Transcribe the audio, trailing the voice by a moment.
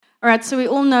All right, so we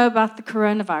all know about the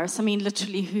coronavirus. I mean,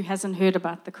 literally, who hasn't heard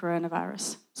about the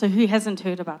coronavirus? So who hasn't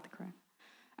heard about the corona?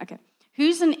 Okay.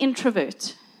 Who's an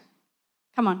introvert?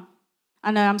 Come on. I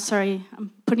know, I'm sorry.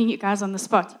 I'm putting you guys on the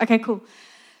spot. Okay, cool.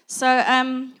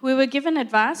 So we were given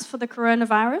advice for the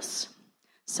coronavirus.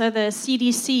 So the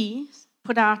CDC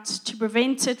put out to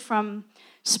prevent it from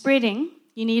spreading,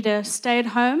 you need to stay at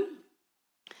home,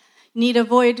 you need to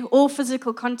avoid all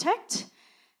physical contact,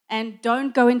 and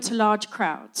don't go into large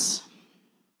crowds.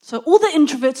 So all the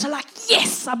introverts are like,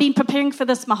 yes, I've been preparing for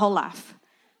this my whole life.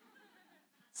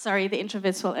 Sorry, the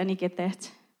introverts will only get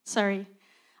that. Sorry.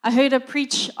 I heard a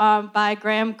preach by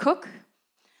Graham Cook,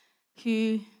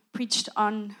 who preached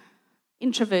on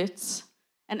introverts.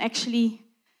 And actually,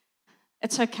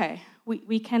 it's okay.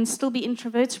 We can still be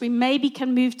introverts. We maybe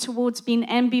can move towards being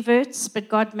ambiverts, but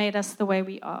God made us the way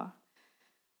we are.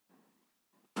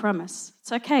 Promise.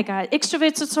 It's okay, guys.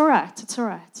 Extroverts, it's all right. It's all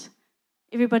right.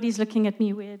 Everybody's looking at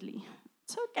me weirdly.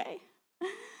 It's okay.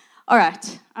 All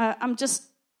right. I'm just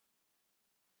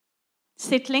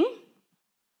settling.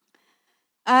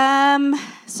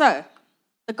 So,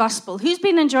 the gospel. Who's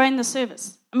been enjoying the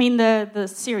service? I mean, the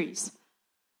series.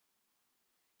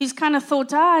 Who's kind of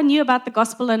thought, I knew about the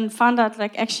gospel and found out,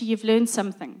 like, actually, you've learned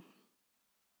something.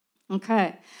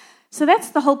 Okay. So that's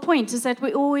the whole point, is that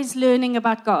we're always learning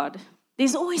about God.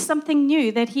 There's always something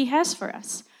new that He has for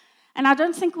us. And I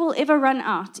don't think we'll ever run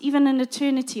out, even in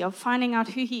eternity, of finding out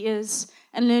who He is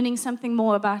and learning something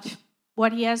more about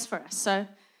what He has for us. So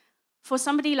for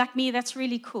somebody like me, that's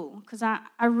really cool, because I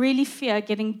really fear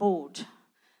getting bored.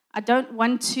 I don't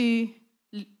want to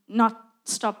not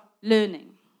stop learning.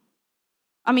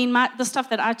 I mean, the stuff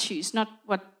that I choose, not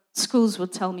what schools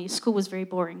would tell me. School was very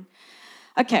boring.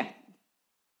 Okay.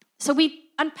 So we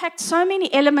unpacked so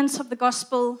many elements of the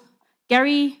gospel.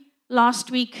 Gary, last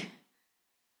week,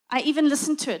 I even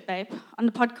listened to it, babe, on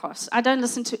the podcast.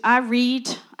 I read,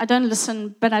 I don't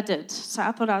listen, but I did. So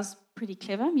I thought I was pretty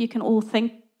clever. You can all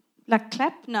think, like,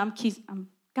 clap. No,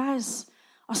 guys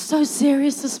are so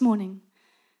serious this morning.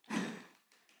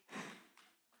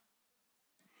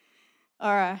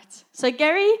 All right. So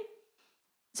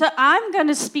I'm going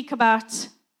to speak about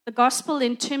the gospel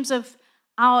in terms of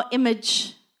our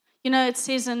image. You know, it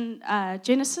says in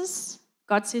Genesis,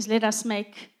 God says, let us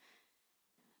make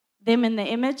them in the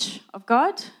image of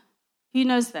God. Who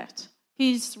knows that?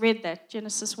 Who's read that?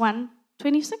 Genesis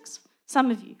 1:26?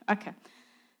 Some of you. Okay.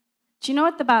 Do you know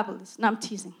what the Bible is? No, I'm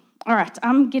teasing. All right,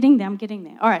 I'm getting there.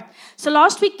 All right. So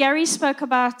last week, Gary spoke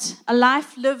about a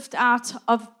life lived out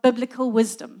of biblical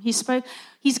wisdom. He's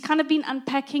kind of been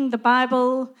unpacking the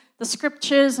Bible, the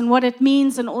scriptures, and what it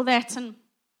means and all that. And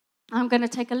I'm going to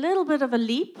take a little bit of a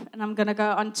leap, and I'm going to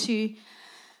go on to,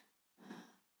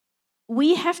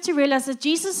 we have to realize that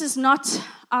Jesus is not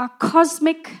our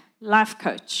cosmic life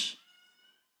coach,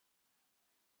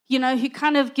 you know, who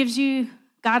kind of gives you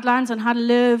guidelines on how to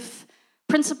live,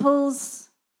 principles.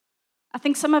 I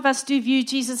think some of us do view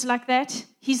Jesus like that.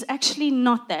 He's actually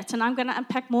not that. And I'm going to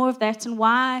unpack more of that and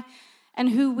why and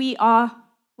who we are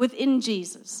within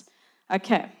Jesus.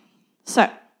 Okay. So,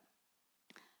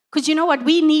 because you know what?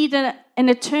 We need an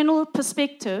eternal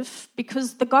perspective,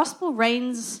 because the gospel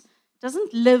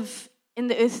doesn't live in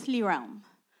the earthly realm.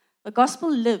 The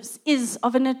gospel is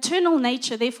of an eternal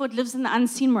nature, therefore it lives in the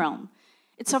unseen realm.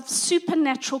 It's of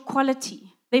supernatural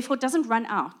quality, therefore it doesn't run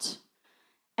out.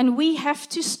 And we have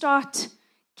to start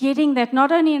getting that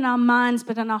not only in our minds,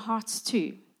 but in our hearts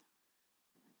too.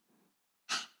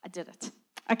 I did it.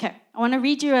 Okay, I want to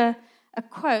read you a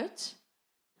quote.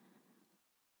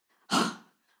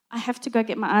 I have to go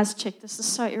get my eyes checked. This is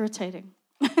so irritating.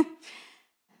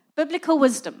 Biblical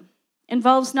wisdom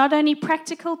involves not only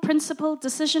practical, principle,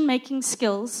 decision-making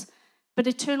skills, but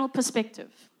eternal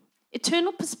perspective.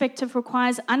 Eternal perspective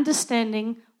requires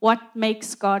understanding what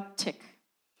makes God tick.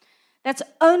 That's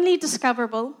only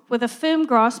discoverable with a firm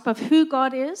grasp of who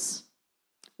God is,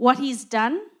 what He's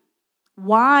done,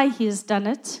 why He has done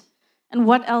it, and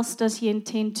what else does He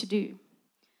intend to do,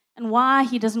 and why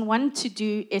He doesn't want to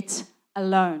do it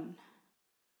alone.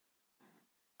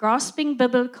 Grasping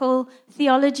biblical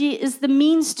theology is the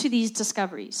means to these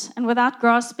discoveries, and without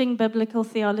grasping biblical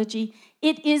theology,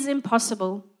 it is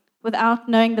impossible without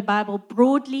knowing the Bible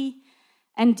broadly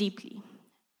and deeply.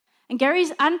 And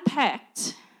Gary's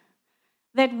unpacked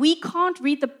that we can't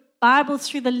read the Bible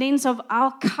through the lens of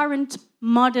our current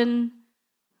modern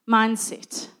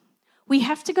mindset. We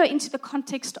have to go into the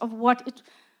context of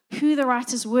who the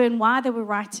writers were and why they were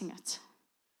writing it.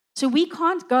 So we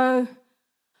can't go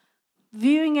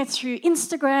viewing it through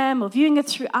Instagram or viewing it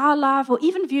through our life or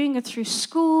even viewing it through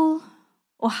school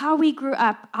or how we grew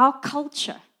up, our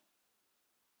culture.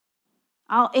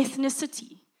 our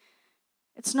ethnicity.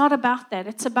 It's not about that.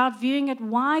 It's about viewing it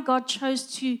why God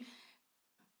chose to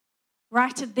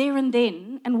write it there and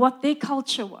then and what their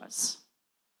culture was.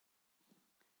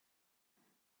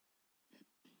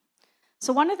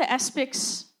 So one of the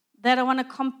aspects that I want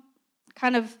to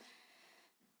kind of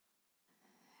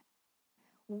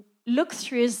look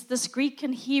through is this Greek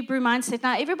and Hebrew mindset.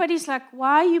 Now, everybody's like,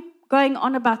 why are you going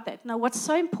on about that? Now, what's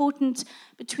so important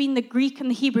between the Greek and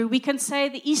the Hebrew? We can say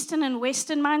the Eastern and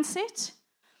Western mindset.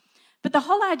 But the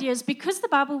whole idea is because the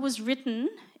Bible was written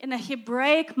in a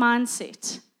Hebraic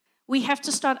mindset, we have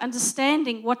to start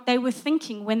understanding what they were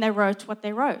thinking when they wrote what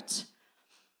they wrote.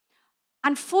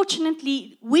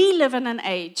 Unfortunately, we live in an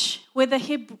age where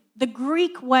the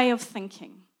Greek way of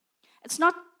thinking,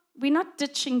 we're not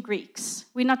ditching Greeks.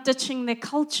 We're not ditching their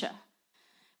culture.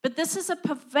 But this is a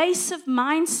pervasive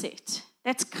mindset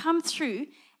that's come through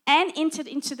and entered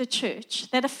into the church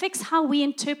that affects how we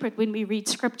interpret when we read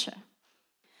Scripture.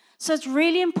 So it's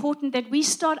really important that we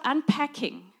start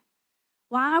unpacking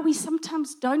why we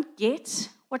sometimes don't get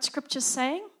what Scripture's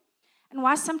saying and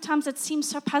why sometimes it seems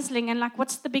so puzzling and like,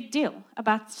 what's the big deal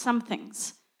about some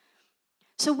things?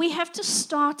 So we have to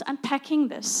start unpacking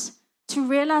this to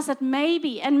realize that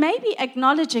maybe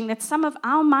acknowledging that some of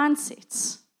our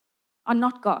mindsets are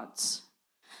not God's.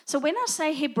 So when I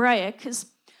say Hebraic,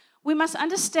 we must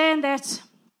understand that,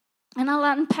 and I'll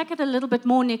unpack it a little bit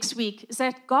more next week, is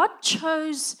that God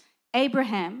chose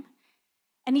Abraham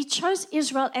and he chose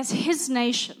Israel as his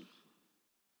nation.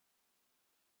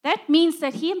 That means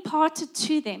that he imparted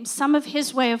to them some of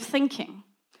his way of thinking.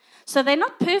 So they're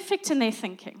not perfect in their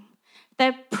thinking.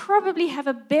 They probably have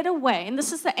a better way, and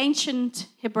this is the ancient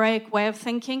Hebraic way of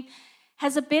thinking,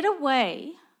 has a better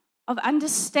way of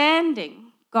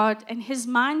understanding God and his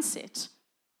mindset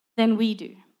than we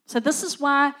do. So this is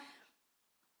why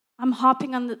I'm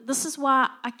harping on this is why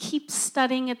I keep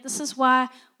studying it. This is why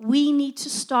we need to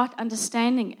start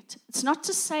understanding it. It's not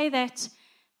to say that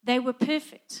they were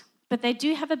perfect, but they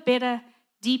do have a better,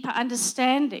 deeper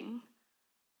understanding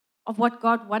of what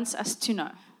God wants us to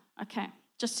know. Okay,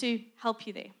 just to help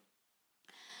you there.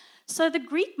 So the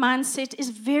Greek mindset is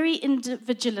very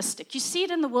individualistic. You see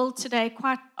it in the world today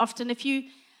quite often. If you,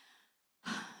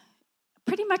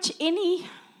 pretty much any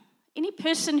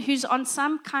person who's on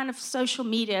some kind of social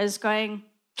media is going,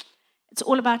 it's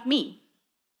all about me.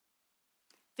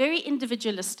 Very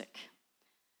individualistic.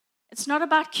 It's not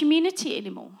about community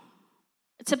anymore.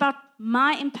 It's about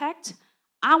my impact.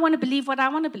 I want to believe what I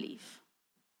want to believe.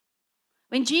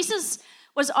 When Jesus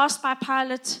was asked by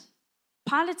Pilate,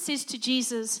 Pilate says to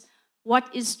Jesus,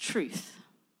 "What is truth?"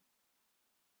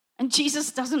 And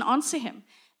Jesus doesn't answer him.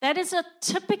 That is a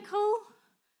typical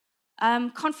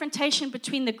confrontation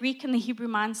between the Greek and the Hebrew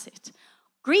mindset.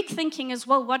 Greek thinking is,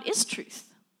 well, what is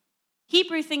truth?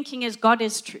 Hebrew thinking is, God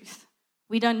is truth.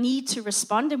 We don't need to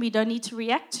respond and we don't need to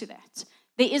react to that.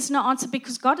 There is no answer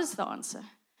because God is the answer.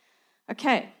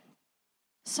 Okay,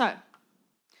 so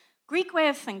Greek way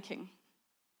of thinking.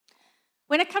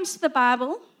 When it comes to the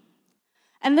Bible,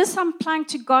 and this I'm applying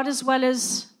to God as well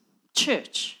as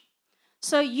church.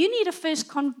 So you need to first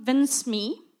convince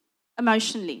me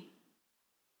emotionally,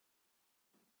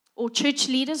 or church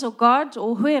leaders, or God,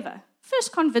 or whoever.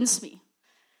 First convince me.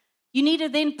 You need to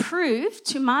then prove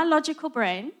to my logical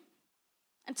brain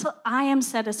until I am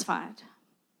satisfied.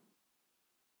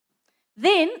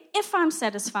 Then, if I'm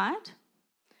satisfied,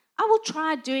 I will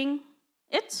try doing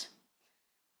it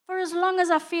for as long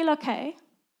as I feel okay,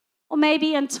 or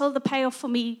maybe until the payoff for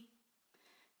me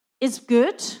is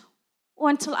good, or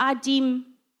until I deem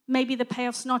maybe the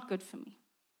payoff's not good for me.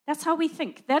 That's how we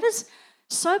think. That is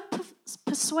so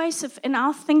persuasive in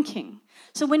our thinking.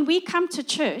 So when we come to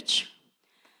church,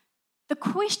 the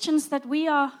questions that we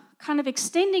are kind of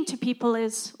extending to people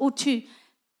is, or to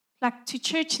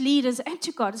church leaders and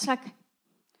to God, it's like,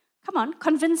 come on,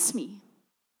 convince me.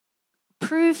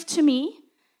 Prove to me,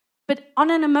 but on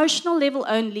an emotional level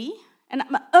only. And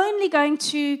I'm only going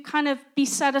to kind of be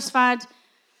satisfied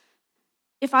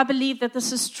if I believe that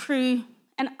this is true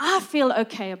and I feel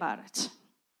okay about it.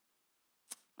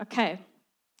 Okay.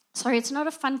 Sorry, it's not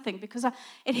a fun thing because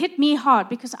it hit me hard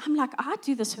because I'm like, I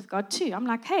do this with God too. I'm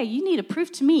like, hey, you need to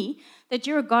prove to me that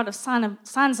you're a God of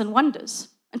signs and wonders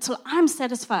until I'm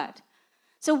satisfied.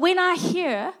 So when I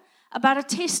hear about a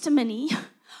testimony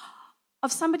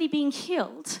of somebody being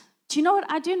healed, do you know what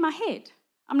I do in my head?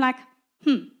 I'm like,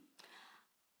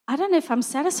 I don't know if I'm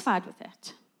satisfied with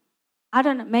that. I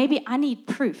don't know. Maybe I need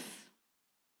proof.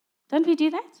 Don't we do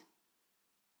that?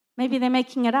 Maybe they're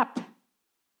making it up.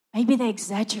 Maybe they're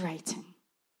exaggerating.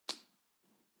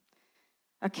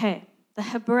 Okay, the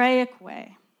Hebraic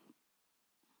way.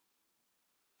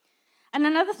 And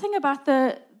another thing about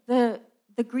the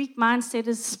Greek mindset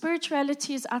is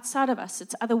spirituality is outside of us.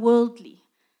 It's otherworldly.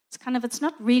 It's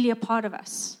not really a part of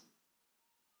us.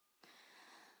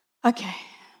 Okay.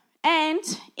 And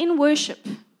in worship,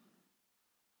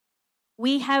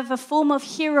 we have a form of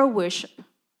hero worship,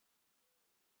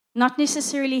 not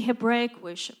necessarily Hebraic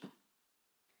worship.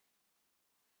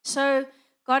 So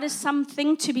God is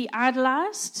something to be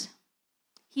idolized.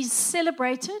 He's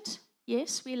celebrated.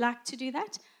 Yes, we like to do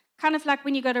that. Kind of like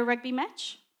when you go to a rugby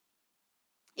match,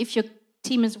 if your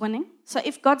team is winning. So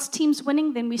if God's team's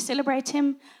winning, then we celebrate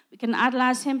him. We can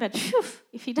idolize him. But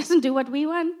if he doesn't do what we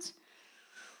want,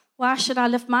 why should I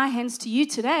lift my hands to you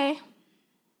today?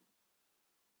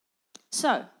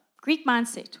 So, Greek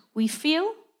mindset. We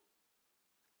feel,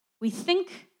 we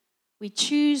think, we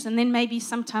choose, and then maybe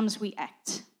sometimes we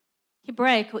act.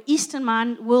 Hebraic or Eastern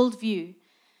mind worldview.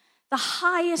 The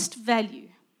highest value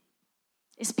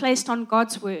is placed on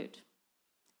God's word,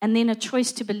 and then a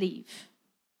choice to believe.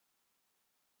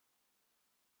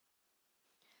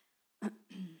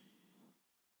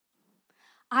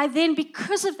 I then,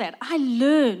 because of that, I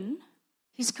learn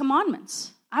his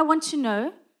commandments. I want to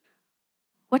know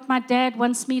what my dad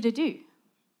wants me to do.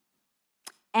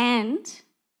 And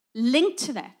linked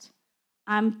to that,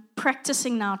 I'm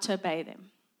practicing now to obey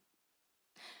them.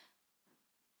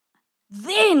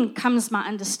 Then comes my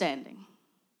understanding.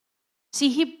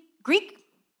 See, Greek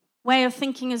way of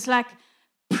thinking is like,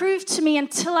 prove to me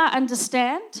until I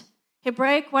understand.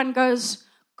 Hebraic one goes,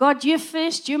 God, you're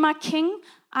first, you're my king,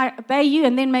 I obey you,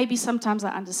 and then maybe sometimes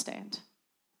I understand.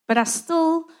 But I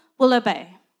still will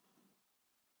obey.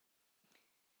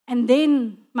 And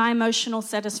then my emotional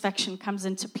satisfaction comes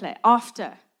into play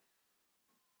after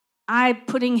I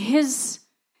putting his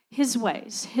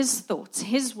ways, his thoughts,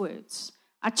 his words.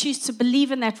 I choose to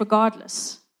believe in that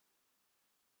regardless.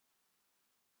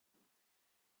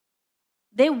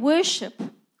 Their worship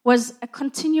was a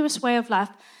continuous way of life.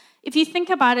 If you think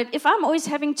about it, if I'm always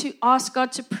having to ask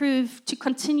God to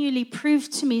continually prove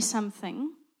to me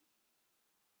something,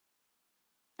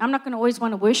 I'm not going to always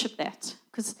want to worship that,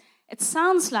 because it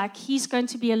sounds like he's going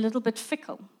to be a little bit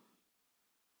fickle.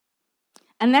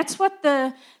 And that's what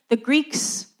the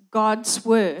Greeks' gods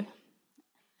were,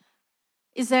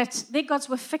 is that their gods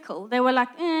were fickle. They were like,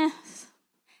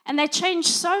 And they changed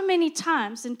so many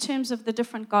times in terms of the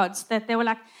different gods that they were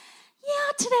like,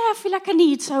 yeah, today I feel like I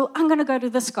need, so I'm going to go to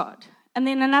this God. And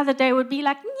then another day would be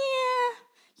like,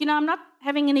 yeah, I'm not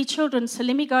having any children, so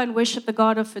let me go and worship the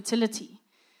God of fertility.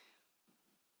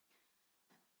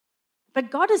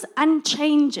 But God is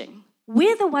unchanging.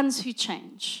 We're the ones who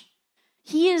change.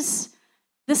 He is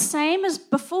the same as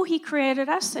before he created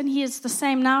us, and he is the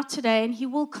same now today, and he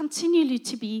will continually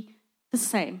to be the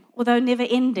same, although never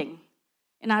ending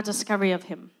in our discovery of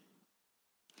him.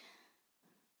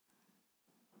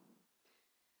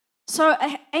 So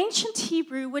ancient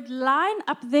Hebrew would line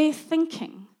up their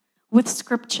thinking with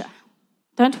Scripture.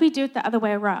 Don't we do it the other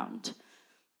way around?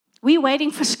 We're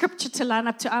waiting for Scripture to line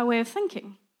up to our way of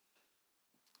thinking.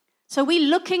 So we're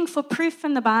looking for proof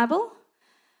in the Bible,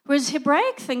 whereas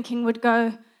Hebraic thinking would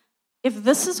go, if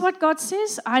this is what God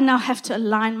says, I now have to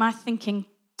align my thinking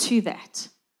to that.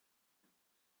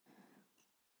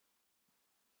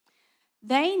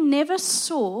 They never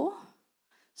saw.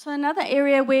 So another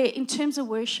area where in terms of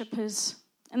worship is,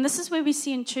 and this is where we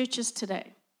see in churches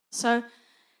today. So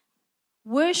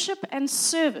worship and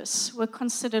service were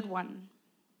considered one.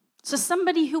 So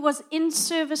somebody who was in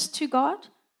service to God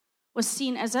was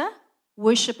seen as a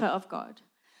worshiper of God.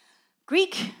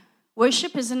 Greek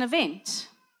worship is an event.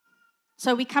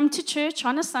 So we come to church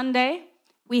on a Sunday,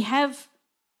 we have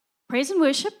praise and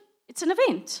worship, it's an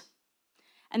event.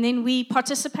 And then we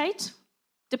participate,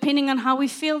 depending on how we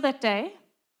feel that day.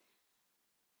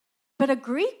 But a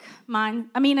Hebraic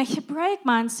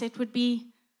mindset would be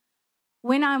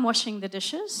when I'm washing the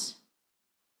dishes,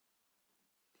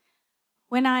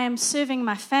 when I am serving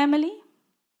my family,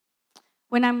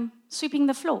 when I'm sweeping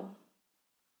the floor,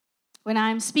 when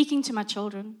I am speaking to my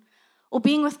children, or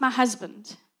being with my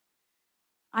husband,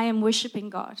 I am worshiping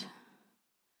God.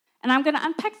 And I'm going to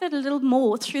unpack that a little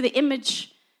more through the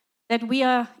image that we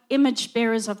are image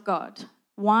bearers of God,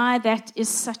 why that is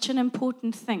such an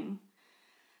important thing.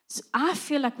 So I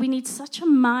feel like we need such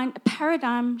a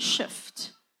paradigm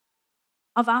shift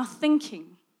of our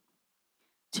thinking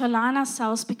to align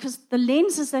ourselves, because the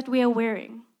lenses that we are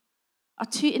wearing are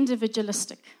too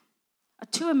individualistic, are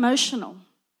too emotional,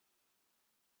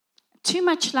 too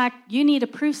much like, you need to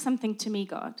prove something to me,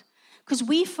 God. Because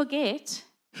we forget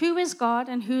who is God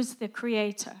and who's the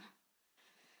creator.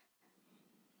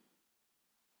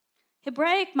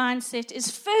 Hebraic mindset is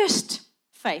first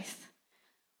faith,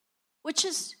 which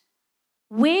is,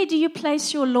 where do you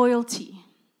place your loyalty?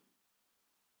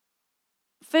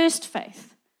 First,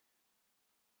 faith.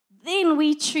 Then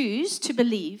we choose to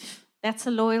believe. That's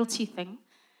a loyalty thing.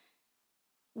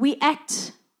 We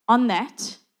act on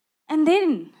that, and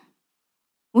then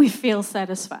we feel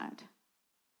satisfied.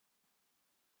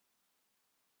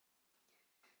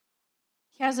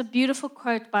 Here's a beautiful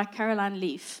quote by Caroline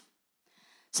Leaf.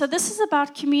 So this is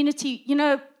about community. You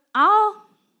know, our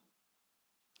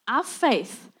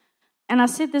faith, and I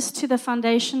said this to the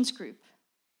Foundations group,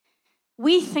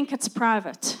 we think it's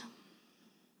private.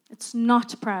 It's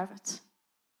not private.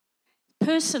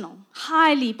 Personal,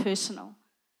 highly personal.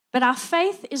 But our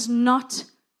faith is not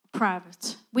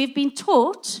private. We've been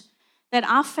taught that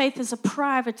our faith is a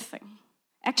private thing.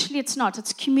 Actually, it's not.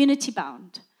 It's community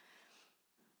bound.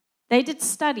 They did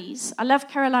studies. I love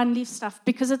Caroline Leaf's stuff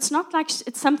because it's not like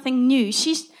it's something new.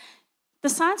 The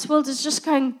science world is just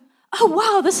going, oh,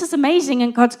 wow, this is amazing.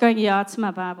 And God's going, yeah, it's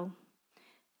my Bible.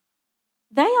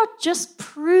 They are just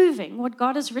proving what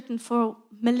God has written for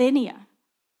millennia.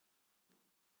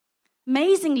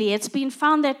 Amazingly, it's been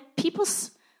found that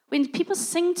when people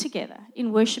sing together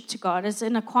in worship to God, as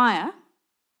in a choir,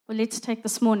 well, let's take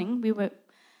this morning,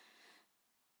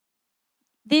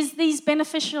 there's these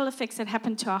beneficial effects that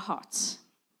happen to our hearts.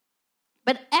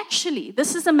 But actually,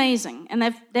 this is amazing, and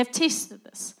they've tested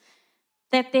this,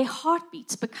 that their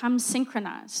heartbeats become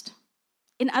synchronized.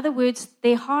 In other words,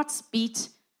 their hearts beat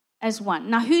as one.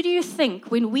 Now, who do you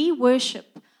think, when we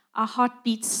worship, our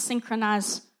heartbeats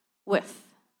synchronize with?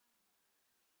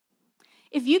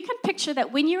 If you can picture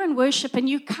that when you're in worship and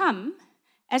you come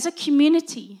as a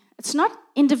community, it's not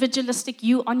individualistic,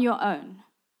 you on your own,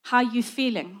 how you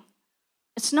feeling.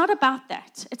 It's not about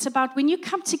that. It's about when you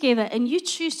come together and you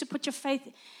choose to put your faith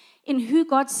in who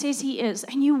God says He is,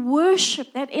 and you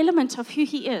worship that element of who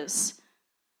He is,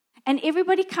 and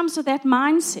everybody comes with that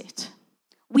mindset,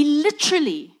 we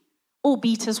literally all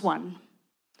beat as one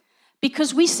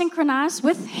because we synchronize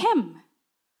with Him.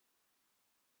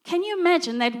 Can you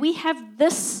imagine that we have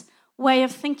this way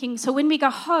of thinking? So when we go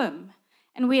home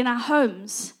and we're in our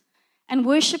homes, and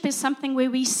worship is something where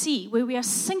we see, where we are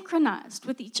synchronized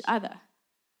with each other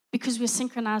because we're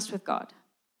synchronized with God,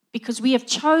 because we have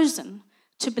chosen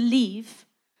to believe,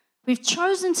 we've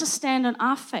chosen to stand on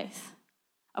our faith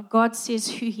of God says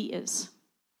who He is,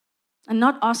 and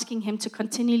not asking Him to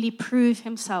continually prove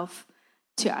Himself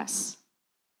to us.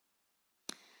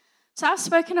 So I've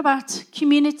spoken about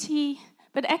community,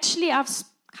 but actually I've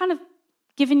kind of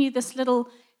given you this little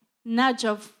nudge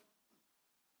of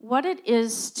what it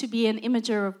is to be an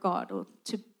imager of God, or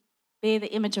to bear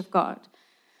the image of God.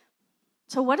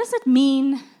 So what does it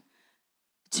mean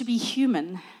to be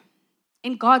human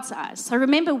in God's eyes? So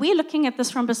remember, we're looking at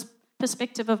this from a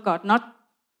perspective of God, not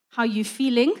how you're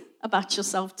feeling about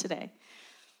yourself today.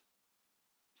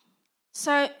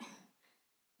 So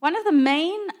one of the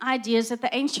main ideas that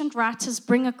the ancient writers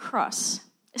bring across,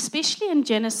 especially in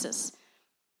Genesis,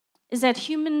 is that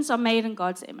humans are made in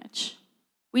God's image.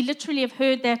 We literally have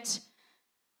heard that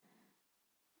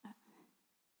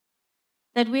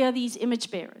we are these image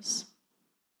bearers.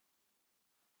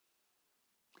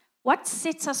 What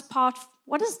sets us apart?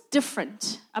 What is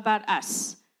different about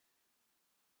us?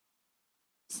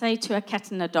 Say to a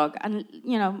cat and a dog, and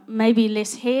maybe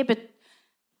less hair, but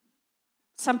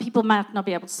some people might not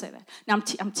be able to say that. No,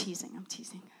 I'm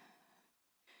teasing.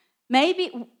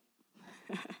 Maybe,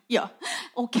 yeah,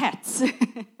 or cats.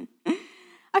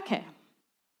 Okay,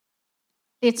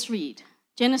 let's read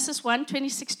Genesis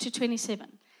 1:26-27.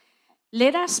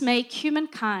 Let us make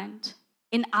humankind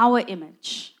in our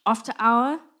image, after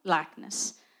our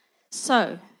likeness,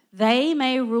 so they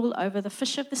may rule over the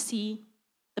fish of the sea,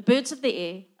 the birds of the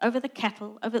air, over the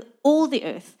cattle, over all the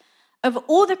earth, over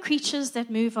all the creatures that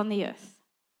move on the earth.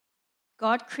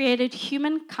 God created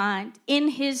humankind in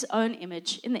His own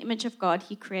image. In the image of God,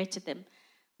 He created them.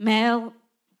 Male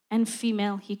and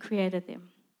female, He created them.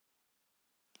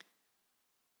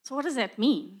 So what does that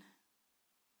mean?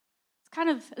 It's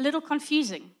kind of a little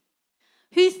confusing.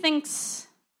 Who thinks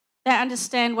they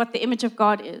understand what the image of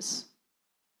God is?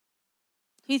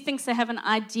 Who thinks they have an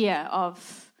idea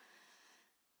of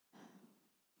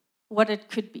what it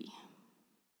could be?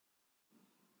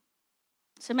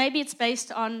 So maybe it's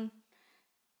based on,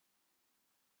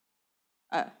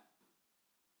 I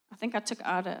think I took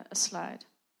out a slide.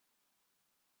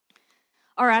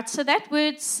 All right, so that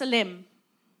word Salem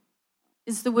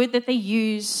is the word that they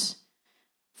use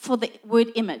for the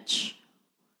word image.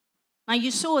 Now you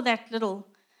saw that little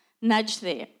nudge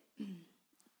there.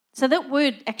 So that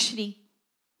word actually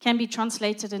can be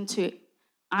translated into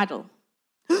idol.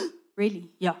 Really?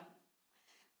 Yeah.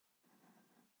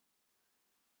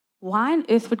 why on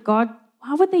earth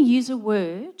why would they use a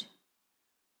word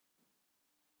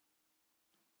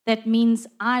that means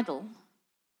idol?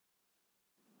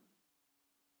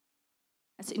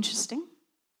 That's interesting.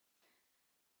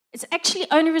 It's actually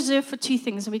only reserved for two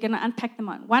things, and we're going to unpack them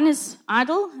on. One is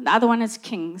idol, and the other one is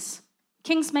kings.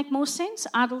 Kings make more sense,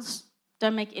 idols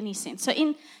don't make any sense. So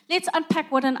let's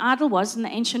unpack what an idol was in the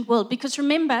ancient world, because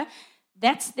remember,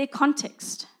 that's their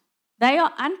context. They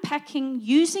are unpacking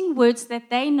using words that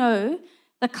they know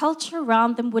the culture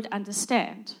around them would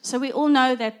understand. So we all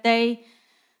know that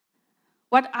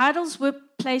what idols were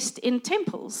placed in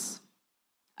temples.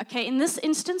 Okay, in this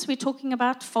instance, we're talking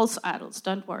about false idols,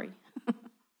 don't worry.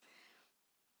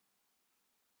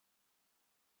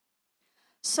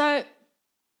 So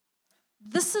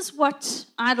this is what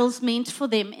idols meant for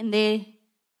them in their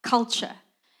culture.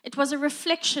 It was a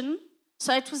reflection,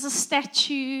 so it was a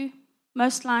statue,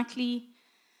 most likely.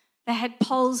 They had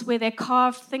poles where they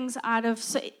carved things out of.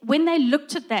 So when they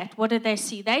looked at that, what did they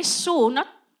see? They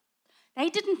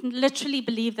didn't literally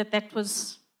believe that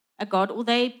was a god, or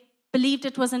they believed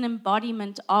it was an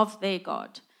embodiment of their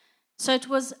god. So it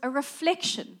was a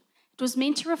reflection. It was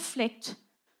meant to reflect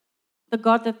the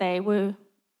god that they were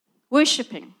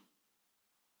worshipping.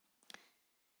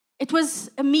 It was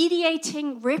a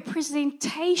mediating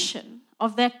representation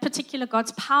of that particular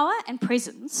god's power and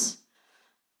presence.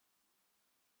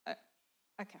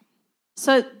 Okay.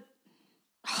 So,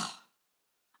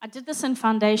 I did this in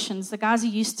foundations. The guys are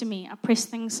used to me. I press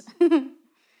things.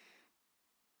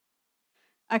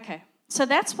 Okay. So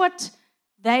that's what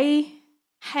they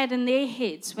had in their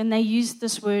heads when they used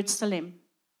this word Salem.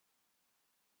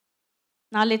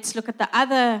 Now let's look at the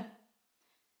other.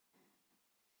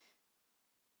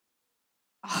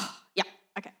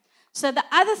 So the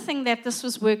other thing that this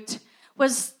was worked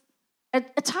was a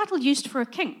title used for a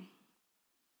king,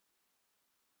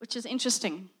 which is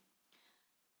interesting.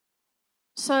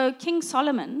 So King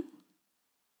Solomon,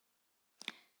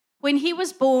 when he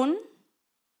was born,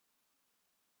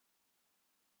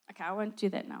 okay, I won't do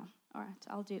that now. All right,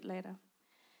 I'll do it later.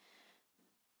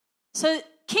 So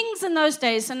kings in those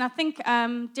days, and I think,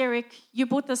 Derek, you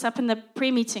brought this up in the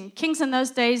prayer meeting. Kings in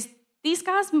those days, these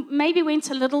guys maybe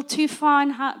went a little too far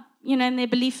in their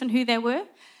belief in who they were.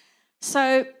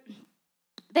 So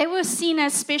they were seen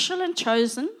as special and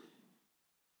chosen,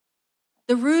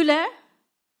 the ruler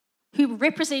who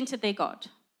represented their God.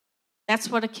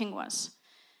 That's what a king was.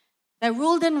 They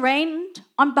ruled and reigned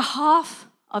on behalf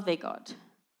of their God.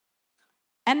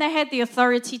 And they had the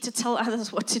authority to tell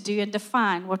others what to do and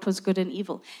define what was good and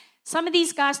evil. Some of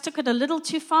these guys took it a little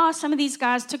too far. Some of these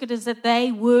guys took it as that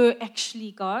they were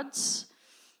actually gods.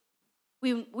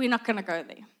 We're not going to go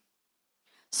there.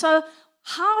 So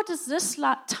how does this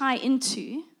tie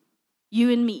into you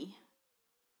and me?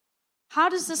 How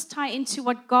does this tie into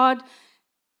what God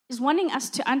is wanting us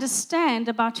to understand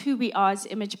about who we are as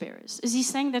image bearers? Is he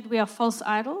saying that we are false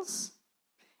idols?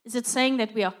 Is it saying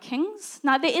that we are kings?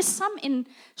 Now, there is some in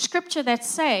Scripture that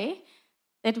say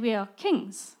that we are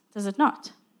kings. Does it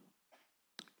not?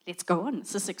 Let's go on.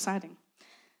 This is exciting.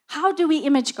 How do we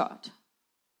image God?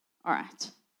 All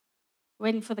right.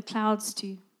 Waiting for the clouds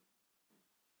to...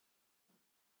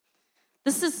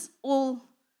 This is all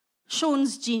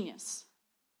Sean's genius.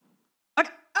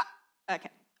 Okay.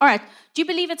 All right. Do you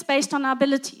believe it's based on our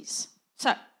abilities?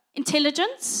 So,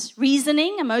 intelligence,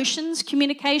 reasoning, emotions,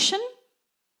 communication.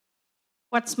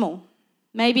 What's more?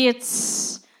 Maybe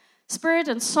it's spirit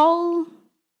and soul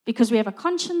because we have a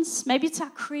conscience. Maybe it's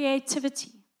our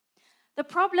creativity. The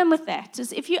problem with that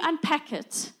is if you unpack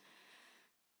it,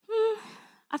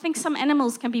 I think some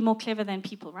animals can be more clever than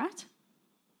people, right?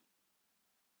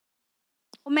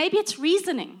 Or maybe it's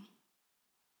reasoning.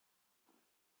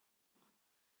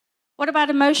 What about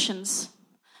emotions?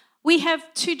 We have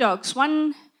two dogs.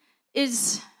 One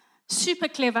is super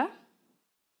clever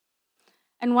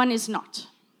and one is not.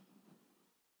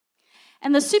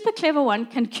 And the super clever one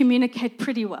can communicate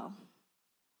pretty well.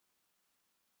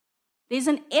 There's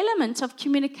an element of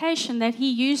communication that he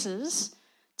uses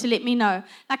to let me know.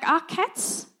 Like our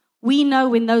cats, we know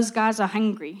when those guys are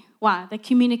hungry. Why? They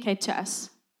communicate to us.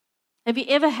 Have you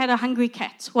ever had a hungry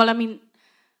cat? Well, I mean,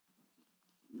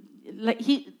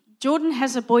 Jordan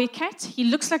has a boy cat. He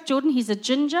looks like Jordan. He's a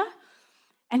ginger.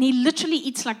 And he literally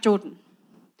eats like Jordan.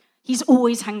 He's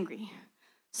always hungry.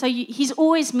 So he's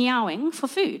always meowing for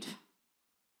food.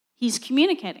 He's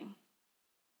communicating.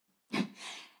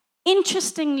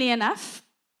 Interestingly enough,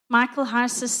 Michael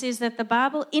Heiser says that the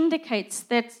Bible indicates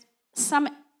that some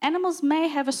animals may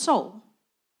have a soul.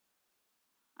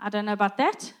 I don't know about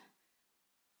that,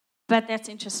 but that's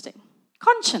interesting.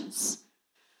 Conscience.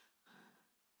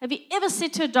 Have you ever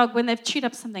said to a dog when they've chewed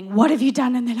up something, "What have you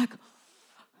done?" And they're like,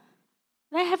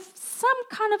 they have some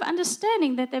kind of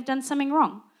understanding that they've done something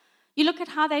wrong. You look at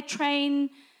how they train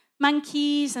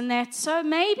monkeys and that. So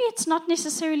maybe it's not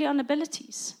necessarily on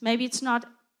abilities. Maybe it's not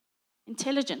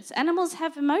intelligence. Animals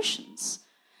have emotions.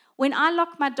 When I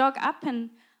lock my dog up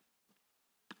and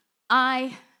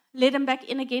I let him back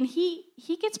in again,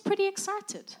 he gets pretty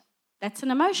excited. That's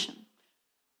an emotion.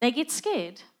 They get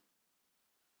scared.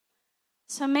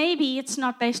 So maybe it's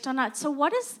not based on that. So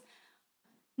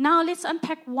now let's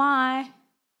unpack why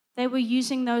they were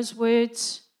using those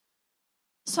words.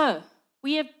 So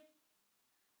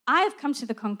I have come to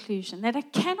the conclusion that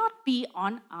it cannot be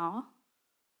on our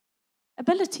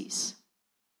abilities.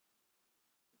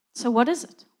 So what is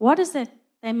it? What does that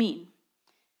mean?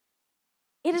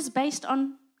 It is based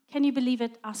on, can you believe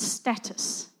it, our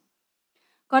status.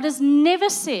 God has never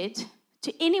said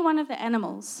to any one of the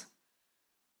animals,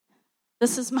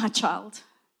 "This is my child."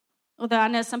 Although I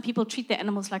know some people treat their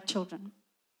animals like children.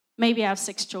 Maybe I have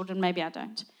 6 children, maybe I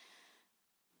don't.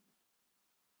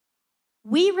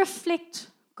 We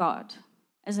reflect God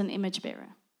as an image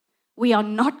bearer. We are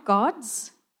not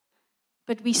gods,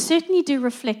 but we certainly do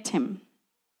reflect Him.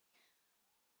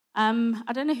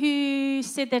 I don't know who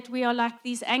said that we are like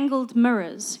these angled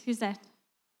mirrors. Who's that?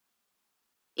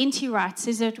 N.T. Wright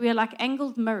says that we are like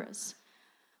angled mirrors,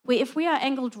 where if we are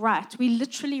angled right, we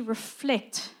literally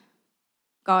reflect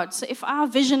God. So if our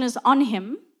vision is on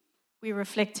Him, we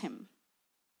reflect Him.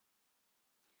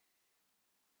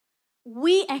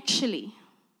 We actually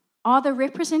are the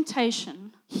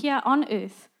representation here on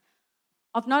earth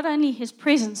of not only His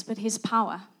presence, but His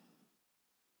power.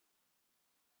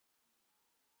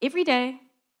 Every day,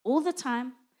 all the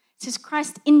time, it says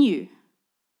Christ in you.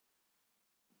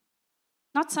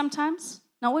 Not sometimes,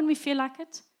 not when we feel like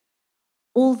it,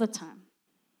 all the time.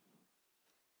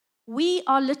 We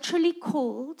are literally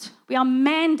called, we are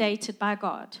mandated by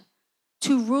God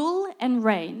to rule and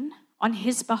reign on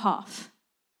His behalf,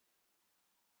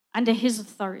 under His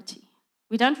authority.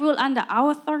 We don't rule under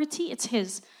our authority, it's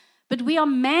His. But we are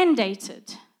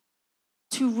mandated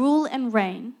to rule and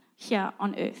reign here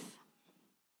on earth.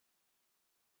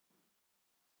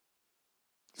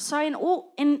 So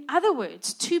in other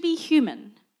words, to be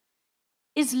human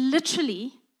is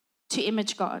literally to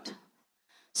image God.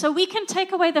 So we can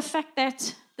take away the fact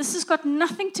that this has got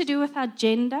nothing to do with our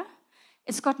gender.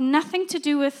 It's got nothing to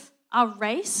do with our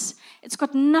race. It's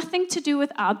got nothing to do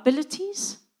with our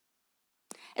abilities.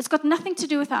 It's got nothing to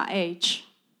do with our age.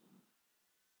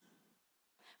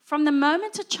 From the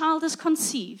moment a child is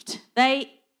conceived,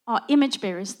 they are image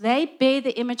bearers. They bear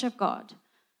the image of God.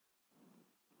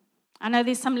 I know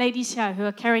there's some ladies here who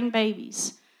are carrying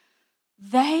babies.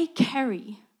 They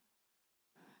carry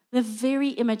the very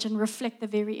image and reflect the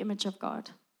very image of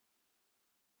God.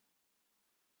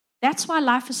 That's why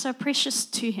life is so precious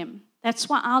to Him. That's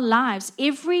why our lives,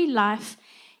 every life,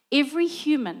 every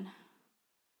human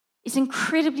is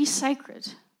incredibly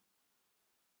sacred.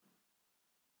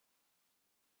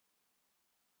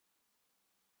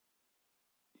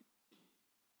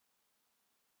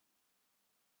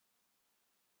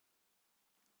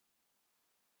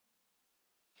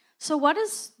 So what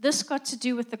has this got to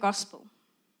do with the gospel?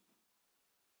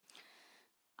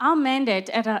 Our mandate,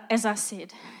 as I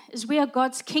said, is we are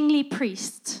God's kingly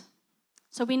priests.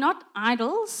 So we're not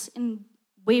idols in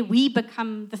where we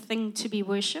become the thing to be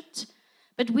worshipped,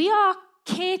 but we are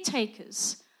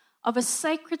caretakers of a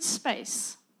sacred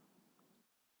space.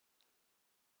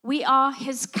 We are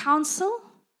His counsel,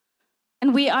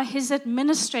 and we are His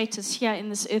administrators here in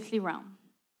this earthly realm.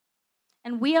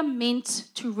 And we are meant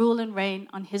to rule and reign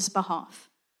on His behalf.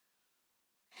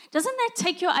 Doesn't that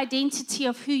take your identity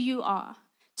of who you are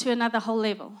to another whole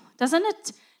level? Doesn't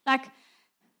it, like,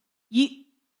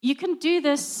 you can do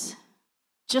this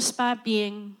just by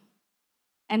being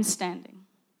and standing.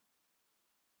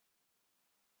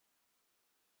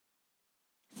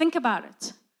 Think about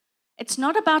it. It's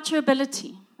not about your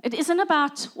ability. It isn't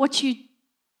about what you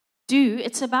do.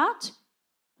 It's about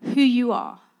who you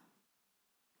are.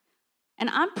 And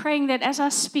I'm praying that as I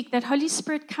speak, that Holy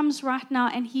Spirit comes right now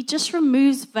and He just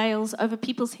removes veils over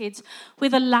people's heads where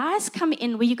the lies come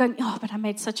in, where you're going, "Oh, but I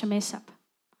made such a mess up."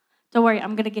 Don't worry,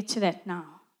 I'm going to get to that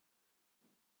now.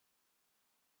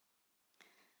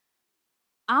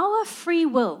 Our free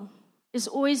will is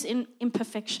always in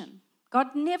imperfection.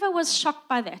 God never was shocked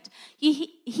by that.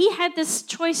 He had this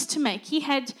choice to make. He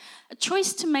had a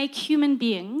choice to make human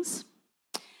beings.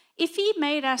 If He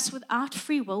made us without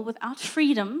free will, without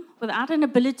freedom, without an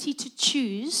ability to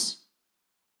choose,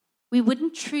 we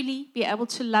wouldn't truly be able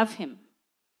to love Him.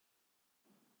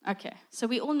 Okay, so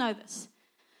we all know this.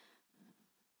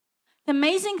 The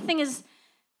amazing thing is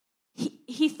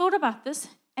he thought about this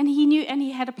and he knew and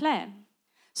he had a plan.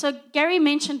 So Gary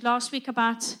mentioned last week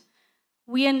about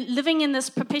we are living in this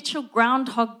perpetual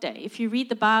Groundhog Day. If you read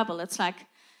the Bible, it's like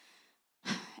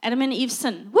Adam and Eve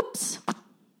sin. Whoops.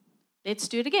 Let's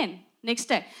do it again. Next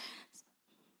day.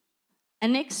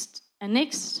 And next, and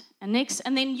next, and next.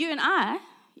 And then you and I,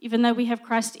 even though we have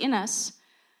Christ in us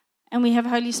and we have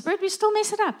Holy Spirit, we still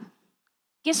mess it up.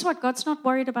 Guess what? God's not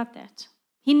worried about that.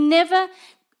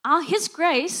 His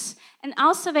grace and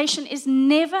our salvation is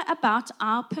never about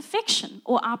our perfection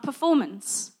or our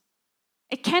performance.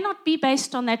 It cannot be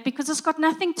based on that because it's got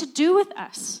nothing to do with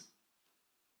us.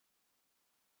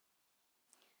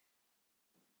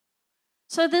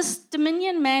 So this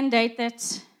dominion mandate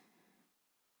this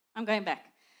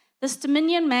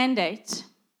dominion mandate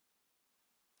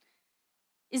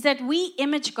is that we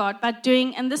image God by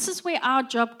doing, and this is where our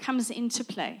job comes into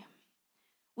play.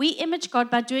 We image God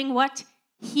by doing what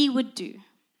He would do,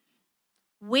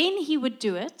 when He would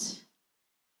do it,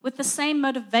 with the same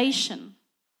motivation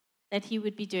that He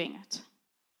would be doing it.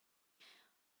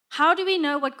 How do we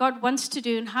know what God wants to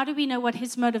do, and how do we know what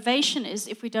His motivation is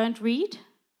if we don't read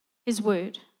His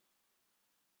Word?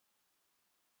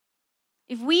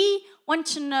 If we want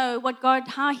to know what God,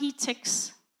 how He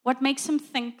ticks, what makes Him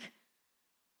think,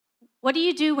 what do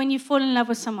you do when you fall in love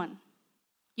with someone?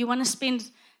 You want to spend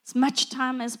as much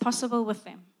time as possible with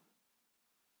them.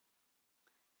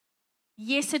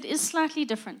 Yes, it is slightly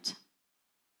different.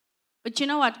 But you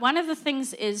know what? One of the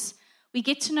things is we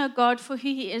get to know God for who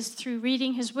He is through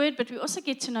reading His Word, but we also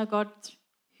get to know God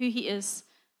who He is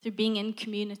through being in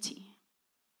community.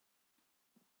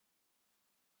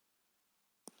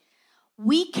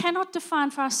 We cannot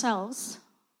define for ourselves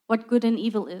what good and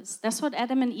evil is. That's what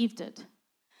Adam and Eve did.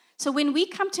 So when we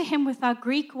come to Him with our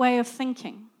Greek way of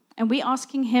thinking, and we're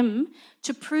asking Him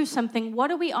to prove something,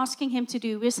 what are we asking Him to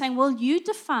do? We're saying, well, you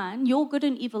define your good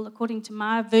and evil according to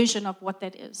my version of what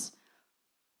that is.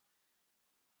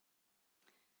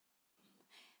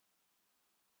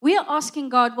 We are asking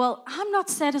God, well, I'm not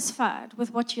satisfied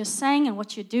with what you're saying and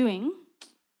what you're doing,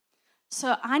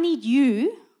 so I need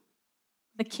you,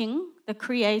 the King, the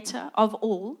Creator of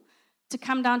all, to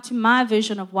come down to my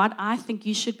version of what I think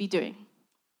you should be doing.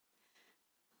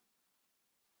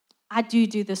 I do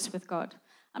this with God.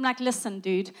 I'm like, listen,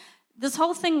 dude, this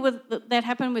whole thing that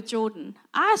happened with Jordan,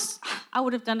 I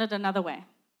would have done it another way.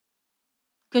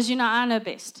 Because, I know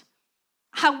best.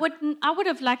 I would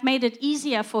have made it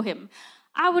easier for him.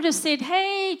 I would have said,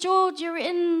 hey, George, you're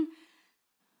in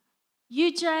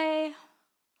UJ.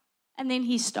 And then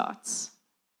he starts.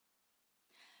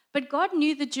 But God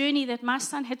knew the journey that my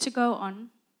son had to go on.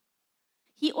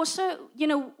 He also,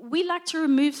 we like to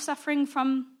remove suffering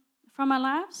from our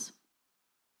lives.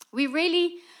 We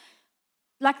really,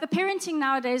 the parenting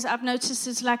nowadays, I've noticed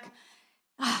is I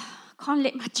can't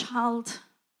let my child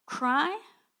cry,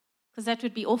 because that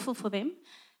would be awful for them.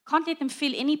 Can't let them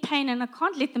feel any pain, and I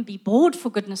can't let them be bored, for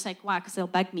goodness sake. Why? Because they'll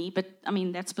bug me, but,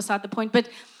 that's beside the point. But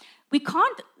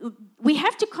we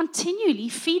have to continually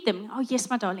feed them. Oh, yes,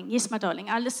 my darling, yes, my darling.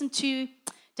 I listened to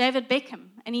David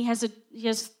Beckham, and he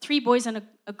has 3 boys and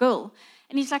a girl.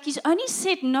 And he's only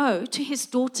said no to his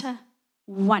daughter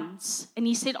once. And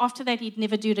he said after that he'd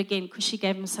never do it again because she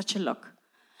gave him such a look.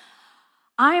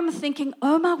 I am thinking,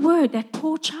 oh my word, that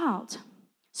poor child.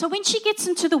 So when she gets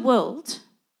into the world,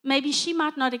 maybe she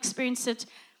might not experience it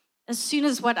as soon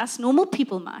as what us normal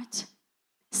people might.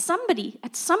 Somebody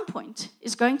at some point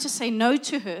is going to say no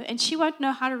to her and she won't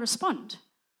know how to respond.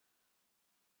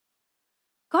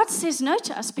 God says no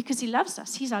to us because He loves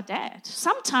us. He's our dad.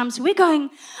 Sometimes we're going,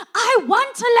 I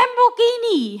want a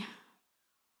Lamborghini,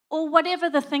 or whatever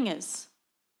the thing is.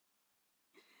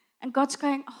 And God's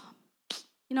going, oh,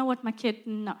 you know what, my kid?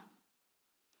 No.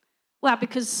 Well,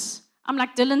 because I'm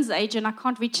like Dylan's age and I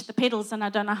can't reach the pedals and I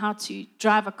don't know how to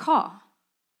drive a car.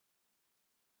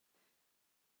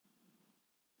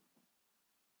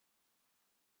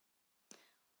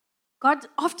 God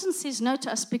often says no to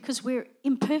us because we're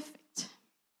imperfect.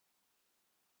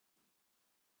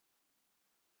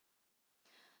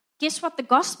 Guess what? The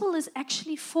gospel is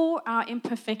actually for our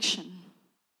imperfection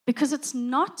because it's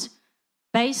not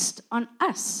based on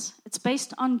us. It's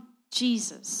based on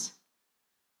Jesus.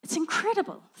 It's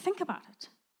incredible. Think about it.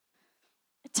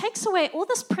 It takes away all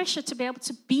this pressure to be able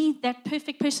to be that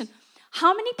perfect person.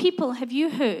 How many people have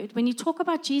you heard when you talk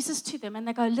about Jesus to them and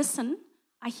they go, listen,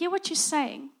 I hear what you're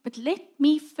saying, but let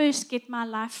me first get my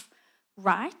life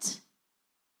right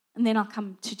and then I'll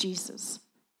come to Jesus.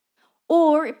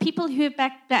 Or people who have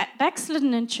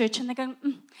backslidden in church and they're going,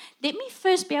 let me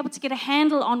first be able to get a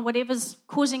handle on whatever's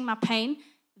causing my pain,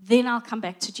 then I'll come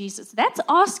back to Jesus. That's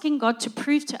asking God to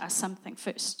prove to us something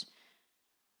first.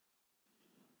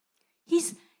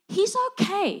 He's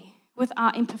okay with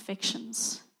our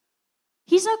imperfections.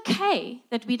 He's okay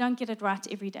that we don't get it right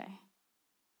every day.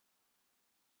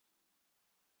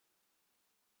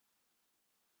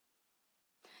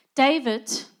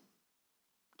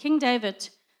 King David,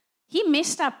 he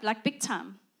messed up like big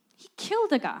time. He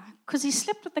killed a guy because he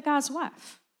slept with the guy's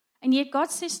wife. And yet God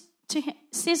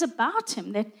says about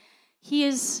him that he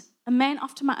is a man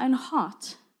after my own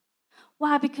heart.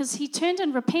 Why? Because he turned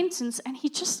in repentance and he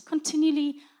just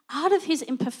continually, out of his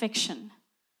imperfection,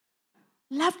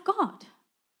 loved God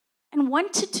and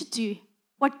wanted to do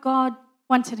what God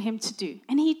wanted him to do.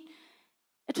 And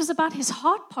it was about his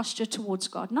heart posture towards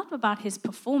God, not about his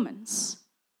performance.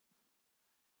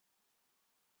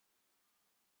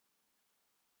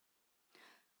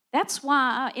 That's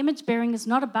why our image bearing is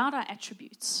not about our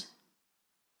attributes.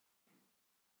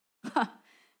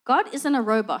 God isn't a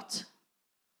robot.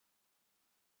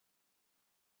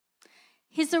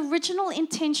 His original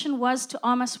intention was to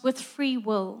arm us with free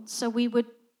will so we would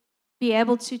be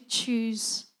able to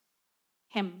choose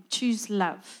him, choose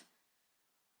love.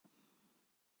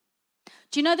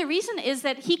 Do you know the reason is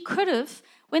that he could have,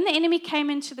 when the enemy came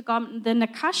into the garden, the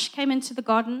Nakash came into the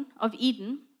Garden of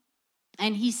Eden,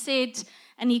 and he said,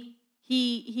 and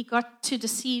he got to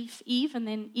deceive Eve, and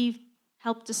then Eve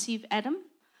helped deceive Adam.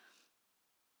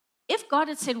 If God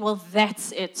had said, well,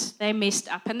 that's it, they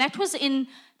messed up, and that was in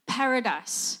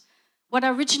paradise, what I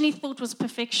originally thought was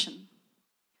perfection.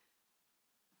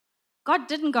 God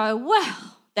didn't go,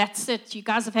 well, that's it, you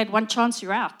guys have had one chance,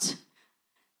 you're out.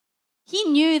 He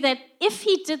knew that if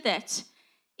he did that,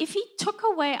 if he took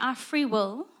away our free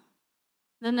will,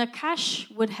 the Nakash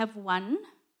would have won.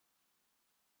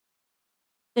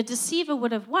 The deceiver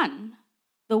would have won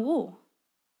the war.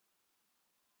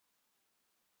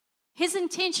 His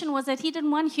intention was that he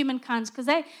didn't want humankind, because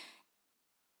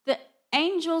the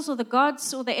angels or the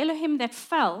gods or the Elohim that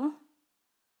fell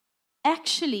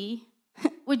actually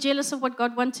were jealous of what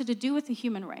God wanted to do with the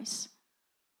human race.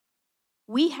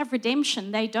 We have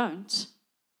redemption, they don't.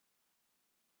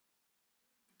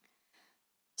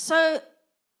 So,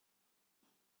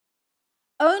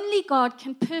 only God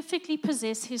can perfectly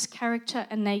possess his character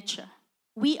and nature.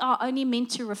 We are only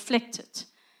meant to reflect it.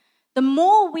 The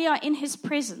more we are in his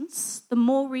presence, the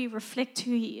more we reflect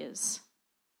who he is.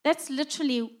 That's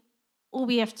literally all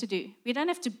we have to do. We don't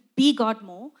have to be God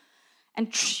more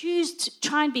and choose to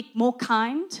try and be more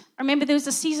kind. I remember there was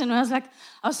a season where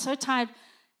I was so tired,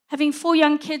 having 4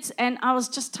 young kids, and I was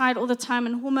just tired all the time,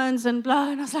 and hormones and blah,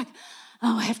 and I was like,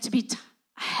 oh, I have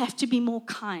to be more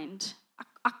kind.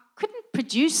 I couldn't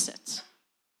produce it.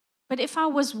 But if I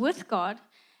was with God,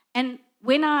 and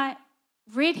when I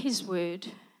read his word,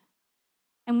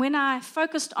 and when I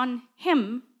focused on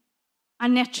him, I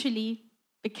naturally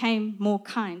became more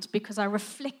kind because I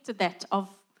reflected that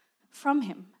from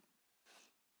him.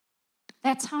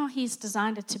 That's how he's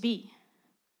designed it to be.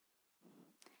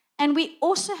 And we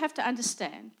also have to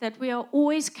understand that we are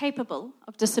always capable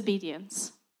of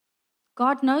disobedience.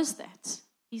 God knows that.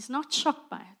 He's not shocked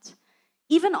by it,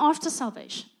 even after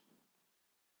salvation.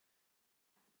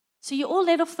 So you're all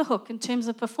let off the hook in terms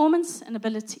of performance and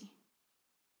ability.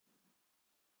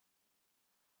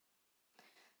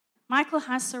 Michael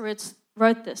Heiser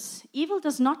wrote this: evil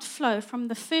does not flow from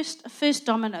the first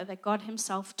domino that God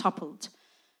himself toppled.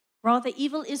 Rather,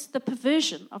 evil is the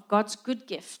perversion of God's good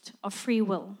gift of free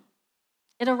will.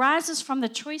 It arises from the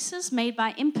choices made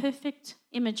by imperfect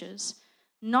images,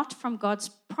 not from God's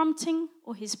prompting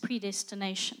or his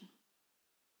predestination.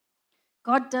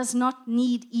 God does not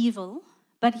need evil,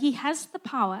 but he has the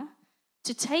power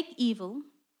to take evil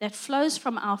that flows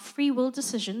from our free will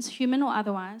decisions, human or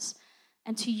otherwise,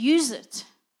 and to use it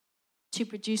to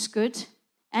produce good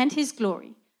and his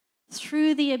glory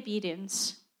through the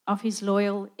obedience of his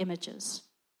loyal images,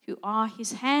 who are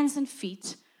his hands and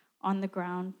feet on the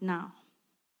ground now.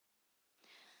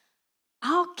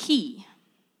 Our key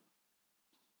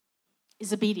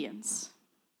is obedience.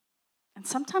 And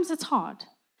sometimes it's hard.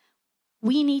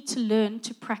 We need to learn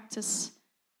to practice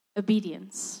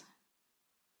obedience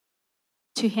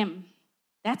to him.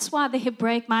 That's why the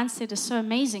Hebraic mindset is so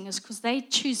amazing, is because they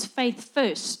choose faith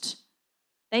first.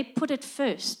 They put it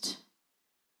first.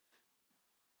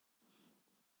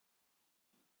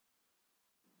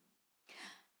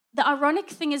 The ironic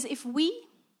thing is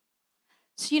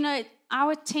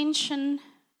our attention,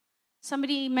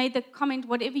 somebody made the comment,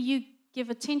 whatever you give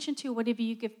attention to, whatever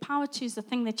you give power to is the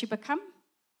thing that you become.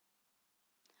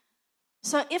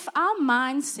 So if our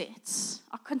mindsets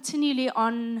are continually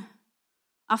on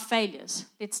our failures,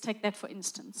 let's take that for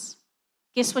instance.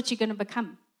 guess what you're going to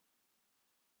become?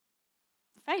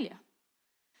 Failure.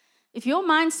 If your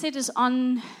mindset is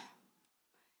on,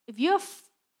 if you're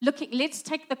looking, let's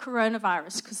take the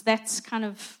coronavirus, because that's kind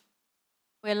of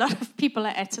where a lot of people are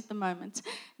at the moment.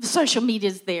 The social media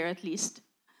is there, at least.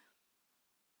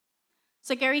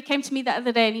 So Gary came to me the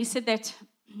other day, and he said that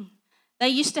they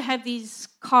used to have these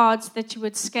cards that you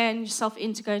would scan yourself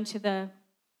in to go into the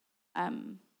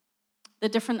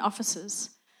different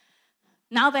offices.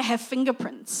 Now they have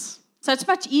fingerprints. So it's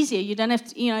much easier. You don't have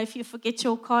to, if you forget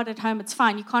your card at home, it's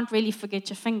fine. You can't really forget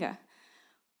your finger.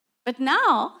 But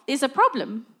now there's a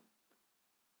problem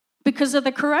because of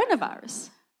the coronavirus.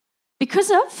 Because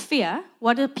of fear,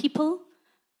 what are people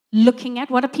looking at?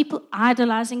 What are people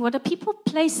idolizing? What are people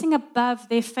placing above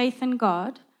their faith in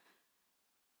God?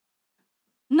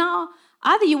 Now,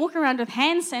 either you walk around with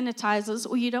hand sanitizers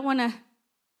or you don't want to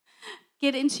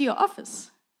get into your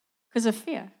office because of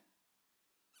fear.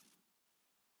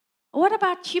 What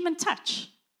about human touch?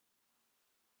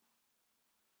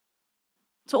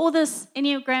 So all this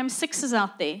Enneagram 6s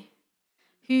out there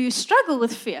who struggle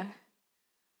with fear,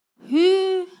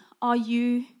 who are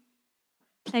you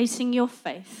placing your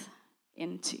faith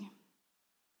into?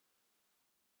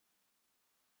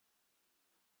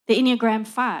 The Enneagram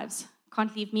 5s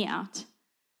can't leave me out.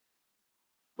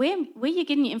 Where are you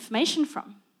getting your information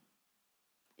from?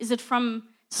 Is it from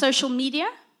social media?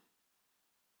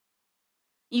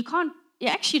 You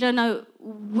actually don't know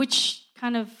which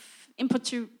kind of input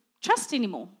to trust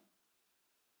anymore.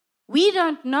 We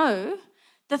don't know.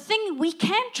 The thing we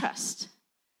can trust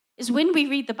is when we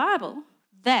read the Bible,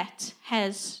 that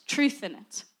has truth in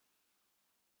it.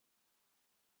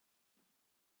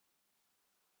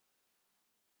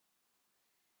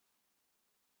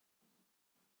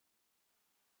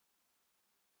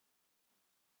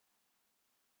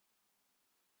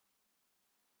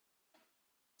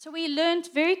 So we learned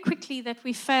very quickly that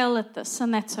we fail at this,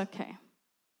 and that's okay.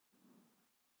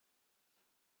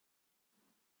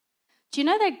 Do you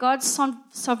know that God's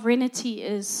sovereignty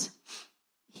is,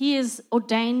 He has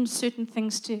ordained certain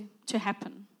things to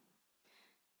happen.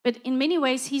 But in many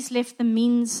ways, He's left the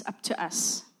means up to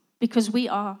us because we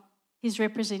are His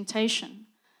representation.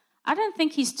 I don't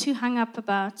think He's too hung up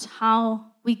about how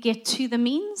we get to the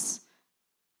means,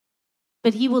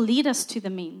 but He will lead us to the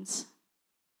means.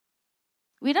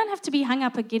 We don't have to be hung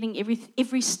up at getting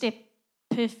every step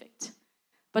perfect.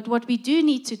 But what we do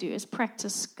need to do is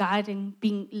practice guiding,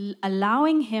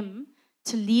 allowing Him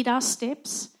to lead our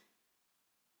steps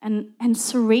and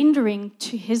surrendering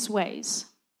to His ways.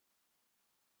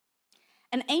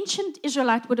 An ancient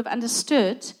Israelite would have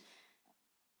understood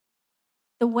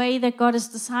the way that God has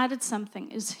decided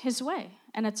something is His way,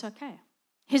 and it's okay.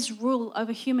 His rule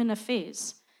over human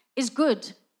affairs is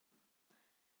good.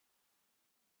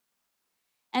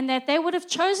 And that they would have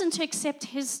chosen to accept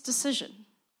His decision,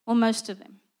 or most of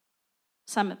them,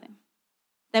 some of them.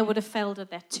 They would have failed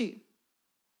at that too.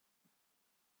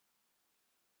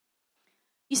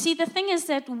 You see, the thing is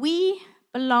that we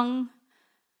belong,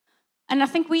 and I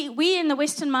think we in the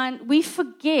Western mind, we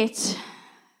forget,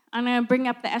 I'm going to bring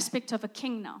up the aspect of a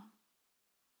king now.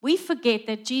 We forget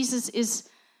that Jesus is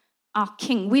our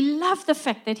king. We love the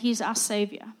fact that He's our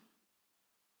Savior.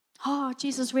 Oh,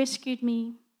 Jesus rescued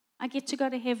me. I get to go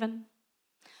to heaven.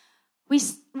 We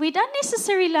don't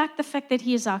necessarily like the fact that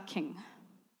He is our king.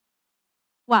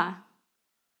 Why?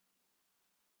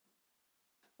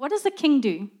 What does the king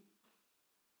do?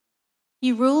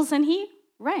 He rules and He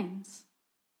reigns.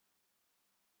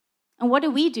 And what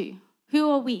do?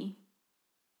 Who are we?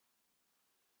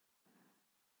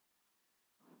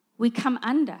 We come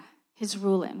under His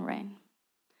rule and reign.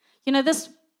 You know, this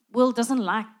world doesn't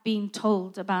like being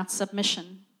told about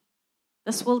submission.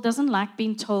 This world doesn't like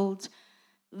being told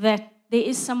that there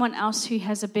is someone else who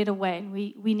has a better way and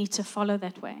we need to follow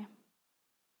that way.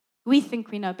 We think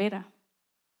we know better.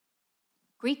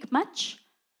 Greek much?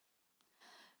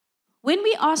 When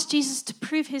we ask Jesus to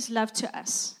prove His love to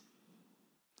us,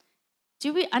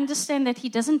 do we understand that He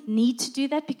doesn't need to do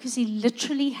that because He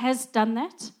literally has done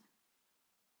that?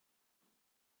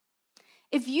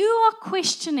 If you are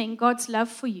questioning God's love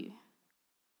for you,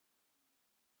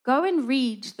 go and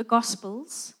read the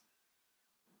Gospels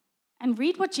and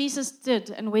read what Jesus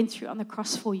did and went through on the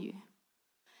cross for you.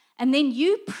 And then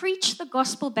you preach the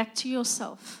gospel back to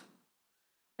yourself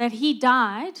that He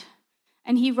died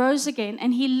and He rose again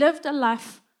and He lived a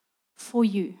life for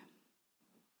you.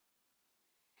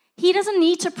 He doesn't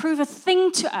need to prove a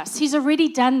thing to us. He's already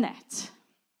done that.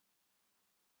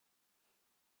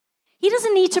 He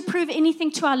doesn't need to prove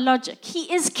anything to our logic.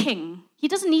 He is king. He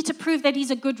doesn't need to prove that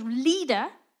He's a good leader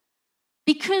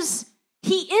because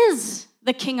He is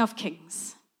the King of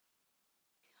Kings.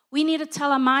 We need to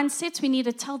tell our mindsets, we need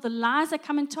to tell the lies that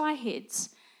come into our heads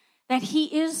that He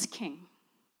is King.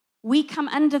 We come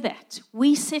under that.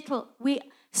 We settle, we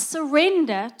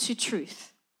surrender to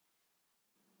truth.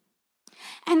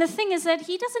 And the thing is that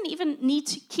He doesn't even need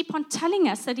to keep on telling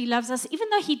us that He loves us, even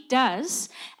though He does,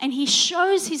 and He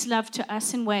shows His love to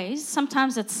us in ways.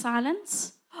 Sometimes it's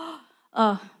silence.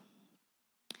 Oh.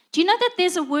 Do you know that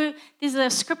there's a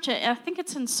scripture, I think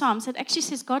it's in Psalms, that actually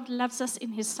says God loves us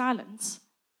in His silence.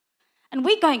 And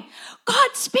we're going, God,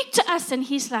 speak to us. And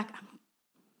He's like,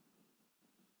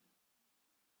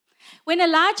 when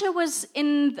Elijah was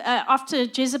after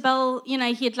Jezebel,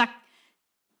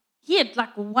 he had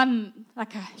won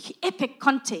like a epic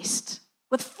contest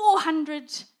with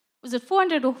 400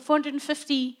 or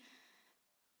 450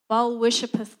 Baal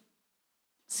worshippers,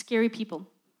 scary people.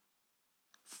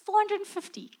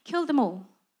 450, killed them all.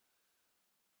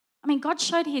 I mean, God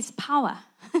showed His power.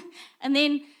 And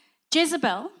then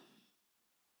Jezebel,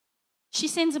 she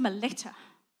sends him a letter.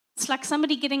 It's like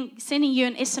somebody sending you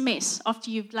an SMS after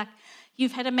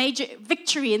you've had a major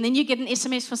victory, and then you get an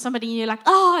SMS from somebody and you're like,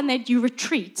 and then you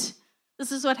retreat.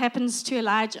 This is what happens to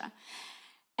Elijah.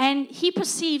 And he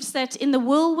perceives that in the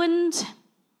whirlwind,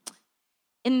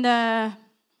 in the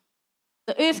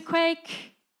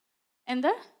earthquake, and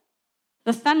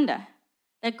the thunder,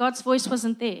 that God's voice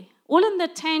wasn't there. All in the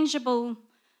tangible,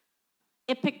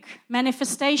 epic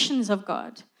manifestations of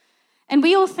God. And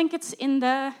we all think it's in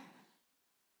the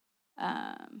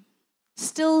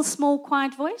still, small,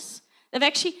 quiet voice.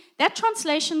 That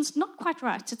translation's not quite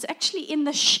right. It's actually in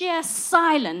the sheer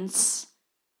silence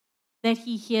that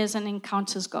he hears and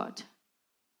encounters God.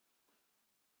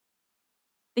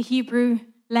 The Hebrew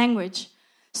language.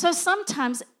 So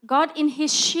sometimes God, in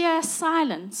His sheer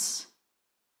silence,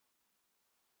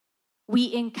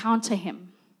 we encounter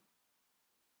Him.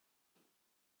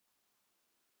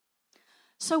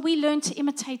 So we learn to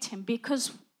imitate Him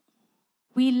because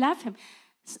we love Him.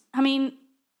 I mean,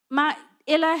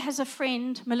 Ella has a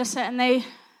friend, Melissa, and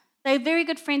they're very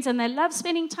good friends, and they love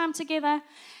spending time together.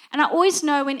 And I always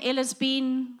know when Ella's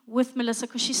been with Melissa,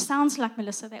 because she sounds like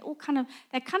Melissa. They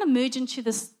kind of merge into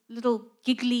this little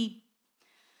giggly,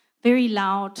 very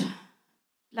loud,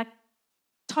 like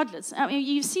toddlers. I mean,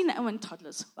 you've seen that when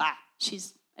toddlers. Wow,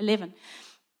 she's 11.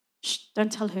 Shh,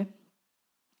 don't tell her.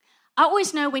 I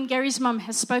always know when Gary's mum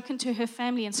has spoken to her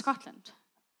family in Scotland,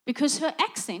 because her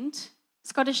accent,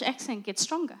 Scottish accent, gets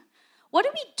stronger. What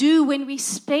do we do when we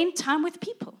spend time with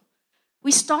people?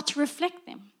 We start to reflect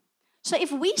them. So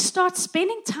if we start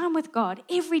spending time with God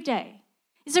every day,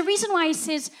 there's a reason why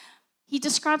He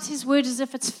describes His word as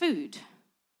if it's food.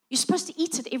 You're supposed to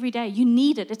eat it every day. You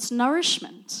need it. It's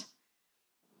nourishment.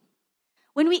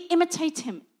 When we imitate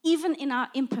Him, even in our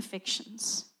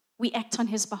imperfections, we act on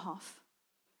His behalf.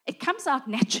 It comes out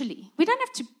naturally. We don't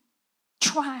have to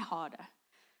try harder.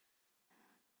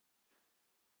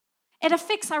 It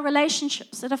affects our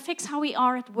relationships. It affects how we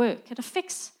are at work. It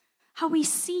affects how we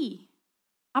see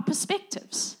our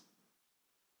perspectives.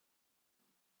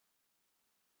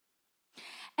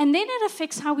 And then it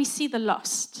affects how we see the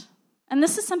lost. And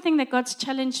this is something that God's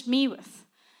challenged me with,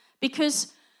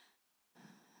 because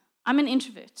I'm an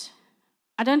introvert.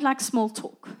 I don't like small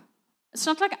talk. It's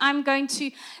not like I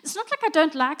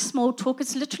don't like small talk.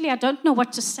 It's literally I don't know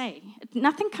what to say.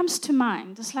 Nothing comes to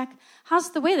mind. It's like,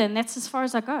 how's the weather? And that's as far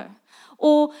as I go.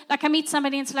 Or like I meet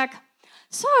somebody and it's like,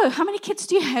 so how many kids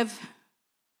do you have?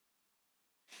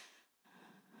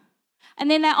 And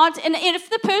then they answer, and if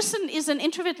the person is an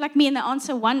introvert like me and they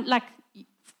answer one, like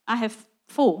I have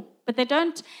 4, but they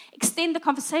don't extend the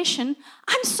conversation,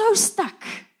 I'm so stuck.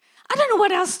 I don't know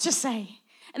what else to say.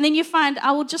 And then you find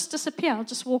I will just disappear. I'll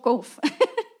just walk off.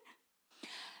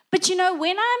 But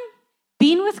when I'm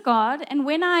being with God and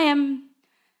when I am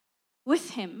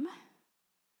with Him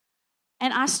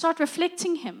and I start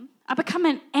reflecting Him, I become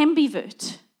an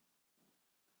ambivert.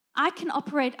 I can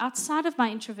operate outside of my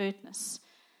introvertness.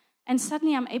 And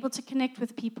suddenly I'm able to connect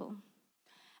with people.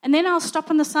 And then I'll stop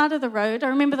on the side of the road. I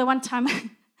remember the one time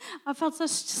I felt so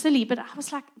silly, but I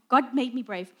was like, God made me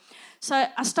brave. So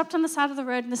I stopped on the side of the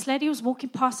road, and this lady was walking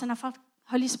past, and I felt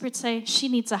Holy Spirit say, she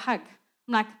needs a hug.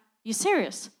 I'm like, you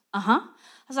serious? Uh-huh. I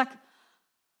was like,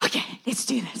 okay, let's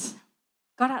do this.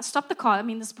 Got out, stopped the car. I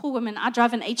mean, this poor woman, I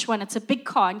drive an H1. It's a big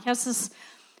car, and here's this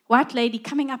white lady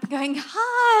coming up and going,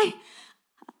 hi.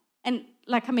 And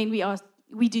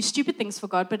we do stupid things for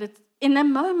God, but in that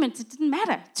moment, it didn't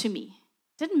matter to me.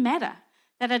 It didn't matter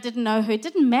that I didn't know her. It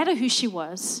didn't matter who she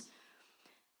was.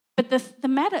 But the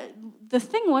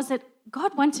thing was that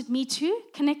God wanted me to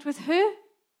connect with her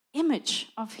image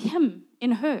of Him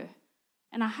in her.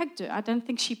 And I hugged her. I don't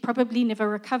think she probably never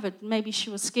recovered. Maybe she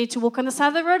was scared to walk on the side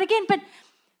of the road again, but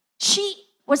she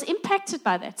was impacted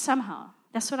by that somehow.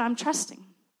 That's what I'm trusting.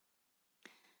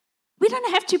 We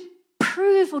don't have to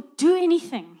prove or do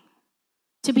anything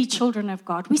to be children of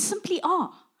God. We simply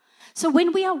are. So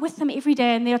when we are with Him every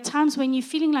day, and there are times when you're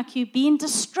feeling like you're being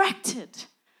distracted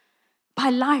by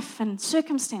life and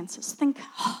circumstances, think,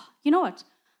 you know what?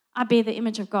 I bear the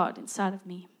image of God inside of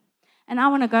me. And I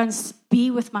want to go and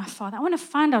be with my Father. I want to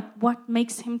find out what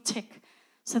makes Him tick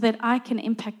so that I can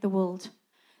impact the world.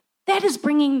 That is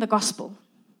bringing the gospel.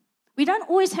 We don't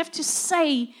always have to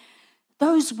say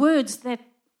those words that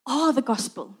are the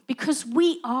gospel, because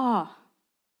we are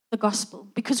the gospel,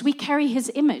 because we carry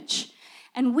His image,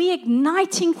 and we're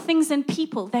igniting things in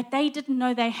people that they didn't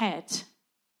know they had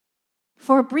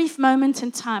for a brief moment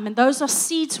in time, and those are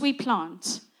seeds we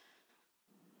plant.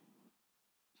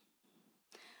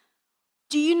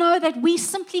 Do you know that we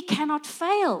simply cannot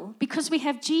fail because we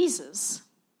have Jesus?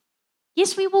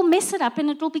 Yes, we will mess it up and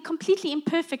it will be completely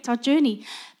imperfect, our journey,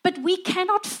 but we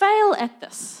cannot fail at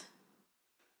this.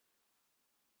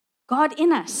 God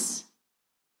in us.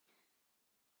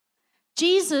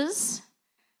 Jesus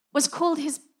was called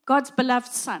God's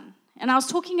beloved Son. And I was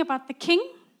talking about the King.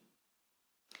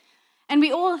 And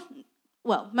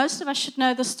most of us should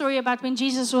know the story about when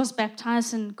Jesus was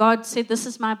baptized and God said,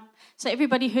 so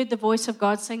everybody heard the voice of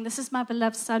God saying, "This is my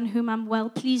beloved Son whom I'm well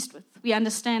pleased with." We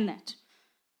understand that.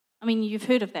 I mean, you've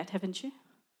heard of that, haven't you?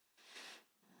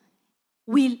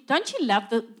 Don't you love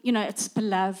it's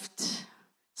beloved?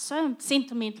 So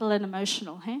sentimental and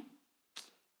emotional, hey?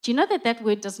 Do you know that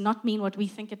word does not mean what we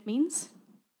think it means?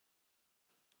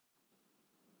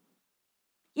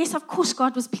 Yes, of course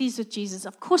God was pleased with Jesus.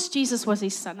 Of course Jesus was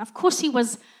His Son. Of course He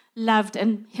was loved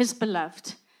and His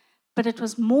beloved. But it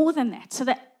was more than that. So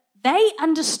that they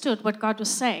understood what God was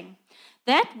saying.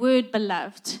 That word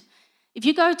beloved, if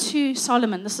you go to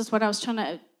Solomon, this is what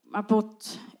I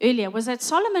brought earlier, was that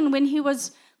Solomon, when he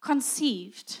was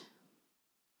conceived,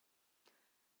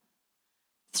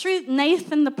 through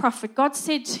Nathan the prophet, God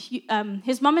said,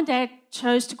 his mom and dad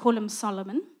chose to call him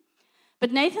Solomon,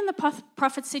 but Nathan the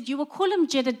prophet said, "You will call him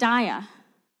Jedediah."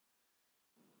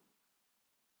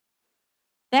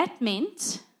 That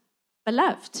meant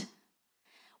beloved.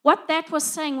 What that was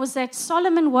saying was that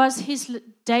Solomon was his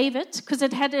David, because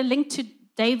it had a link to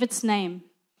David's name,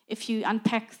 if you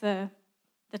unpack the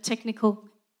technical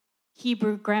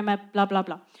Hebrew grammar, blah, blah,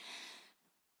 blah.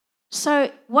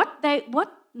 So what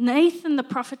Nathan the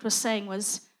prophet was saying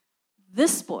was,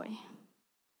 this boy,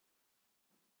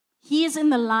 he is in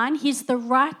the line, he's the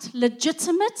right,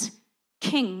 legitimate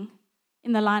king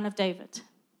in the line of David.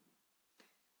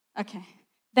 Okay,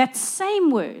 that same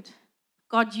word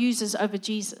God uses over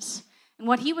Jesus. And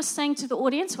what He was saying to the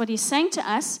audience, what He's saying to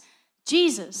us,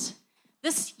 Jesus,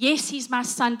 yes, He's my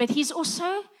Son, but He's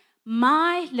also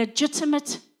my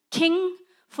legitimate king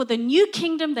for the new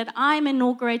kingdom that I'm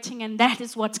inaugurating, and that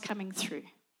is what's coming through.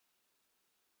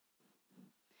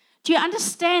 Do you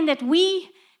understand that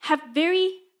we have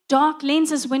very dark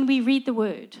lenses when we read the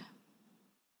Word?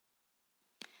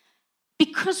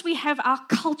 Because we have our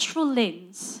cultural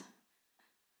lens.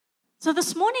 So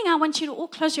this morning, I want you to all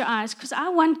close your eyes, because I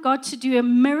want God to do a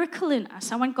miracle in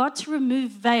us. I want God to remove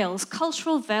veils,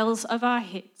 cultural veils over our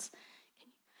heads.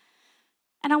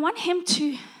 And I want Him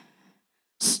to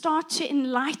start to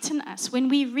enlighten us when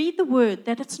we read the Word,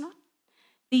 that it's not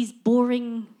these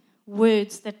boring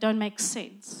words that don't make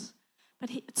sense, but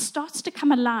it starts to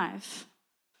come alive.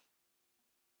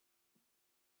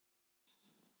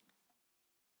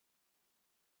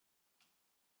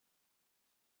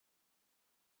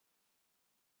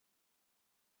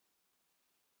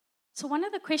 So one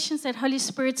of the questions that Holy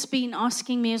Spirit's been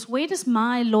asking me is, where does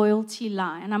my loyalty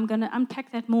lie? And I'm going to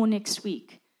unpack that more next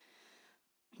week.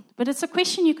 But it's a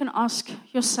question you can ask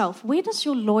yourself. Where does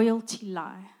your loyalty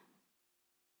lie?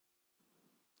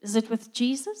 Is it with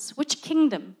Jesus? Which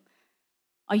kingdom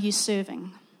are you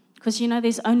serving? Because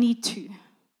there's only two.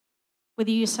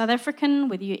 Whether you're South African,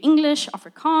 whether you're English,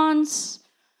 Afrikaans,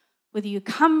 whether you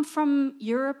come from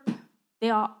Europe,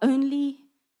 there are only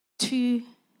two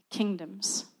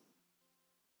kingdoms.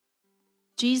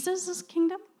 Jesus'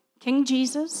 kingdom, King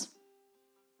Jesus,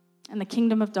 and the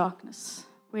kingdom of darkness,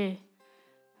 where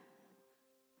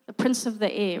the prince of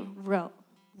the air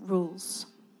rules.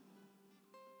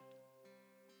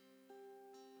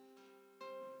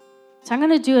 So I'm going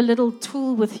to do a little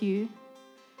tool with you.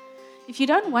 If you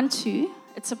don't want to,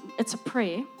 it's a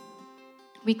prayer.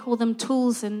 We call them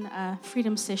tools in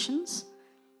freedom sessions,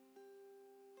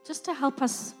 just to help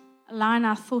us align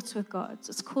our thoughts with God's.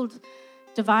 It's called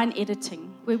divine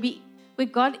editing, where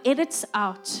God edits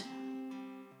out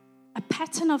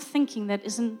pattern of thinking that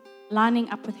isn't lining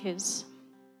up with His.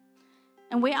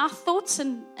 And where our thoughts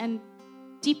and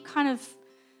deep kind of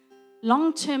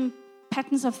long-term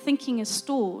patterns of thinking is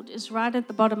stored is right at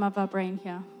the bottom of our brain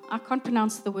here. I can't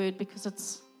pronounce the word because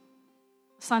it's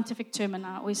a scientific term and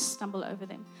I always stumble over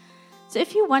them. So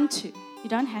if you want to, you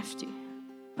don't have to.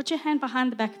 Put your hand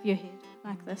behind the back of your head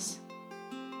like this.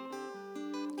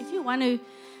 If you want to,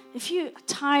 if you're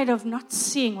tired of not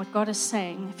seeing what God is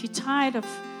saying, if you're tired of,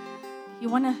 you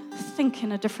want to think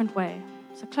in a different way.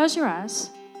 So close your eyes.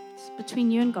 It's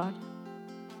between you and God.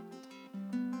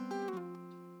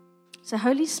 So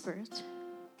Holy Spirit,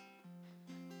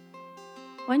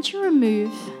 won't you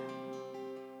remove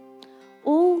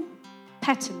all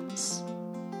patterns,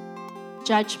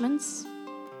 judgments,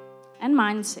 and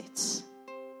mindsets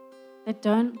that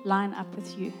don't line up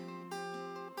with you.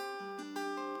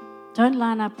 Don't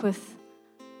line up with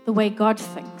the way God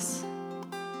thinks.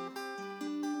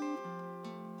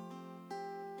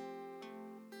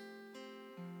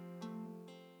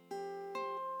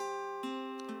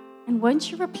 And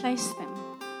won't you replace them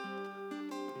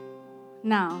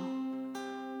now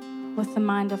with the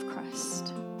mind of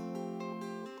Christ?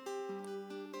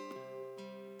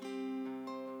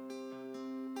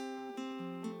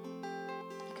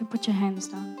 You can put your hands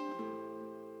down.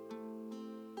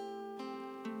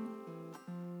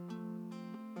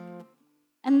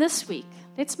 And this week,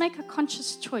 let's make a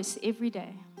conscious choice every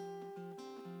day.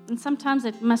 And sometimes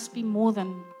it must be more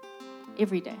than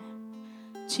every day.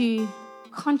 To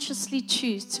consciously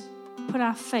choose to put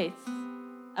our faith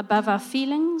above our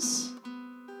feelings,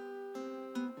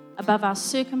 above our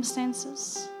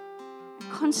circumstances, and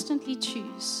constantly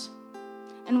choose.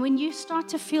 And when you start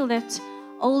to feel that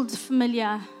old,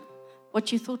 familiar,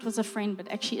 what you thought was a friend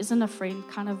but actually isn't a friend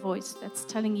kind of voice that's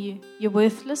telling you you're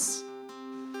worthless,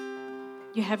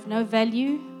 you have no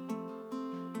value.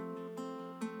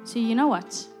 So you know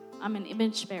what? I'm an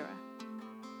image bearer.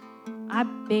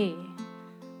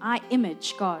 I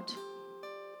image God.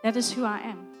 That is who I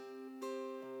am.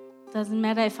 Doesn't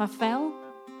matter if I fail.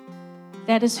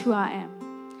 That is who I am.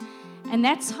 And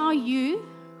that's how you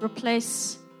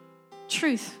replace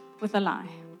truth with a lie.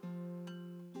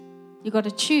 You got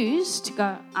to choose to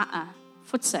go,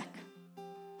 footsack.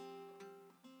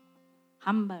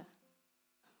 Humber.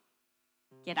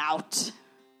 Get out.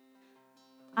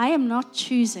 I am not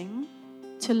choosing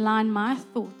to line my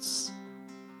thoughts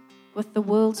with the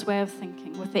world's way of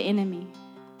thinking, with the enemy.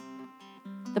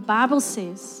 The Bible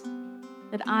says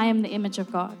that I am the image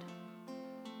of God.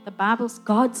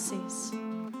 God says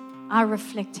I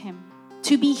reflect Him.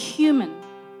 To be human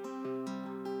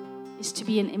is to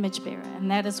be an image bearer, and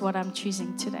that is what I'm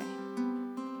choosing today.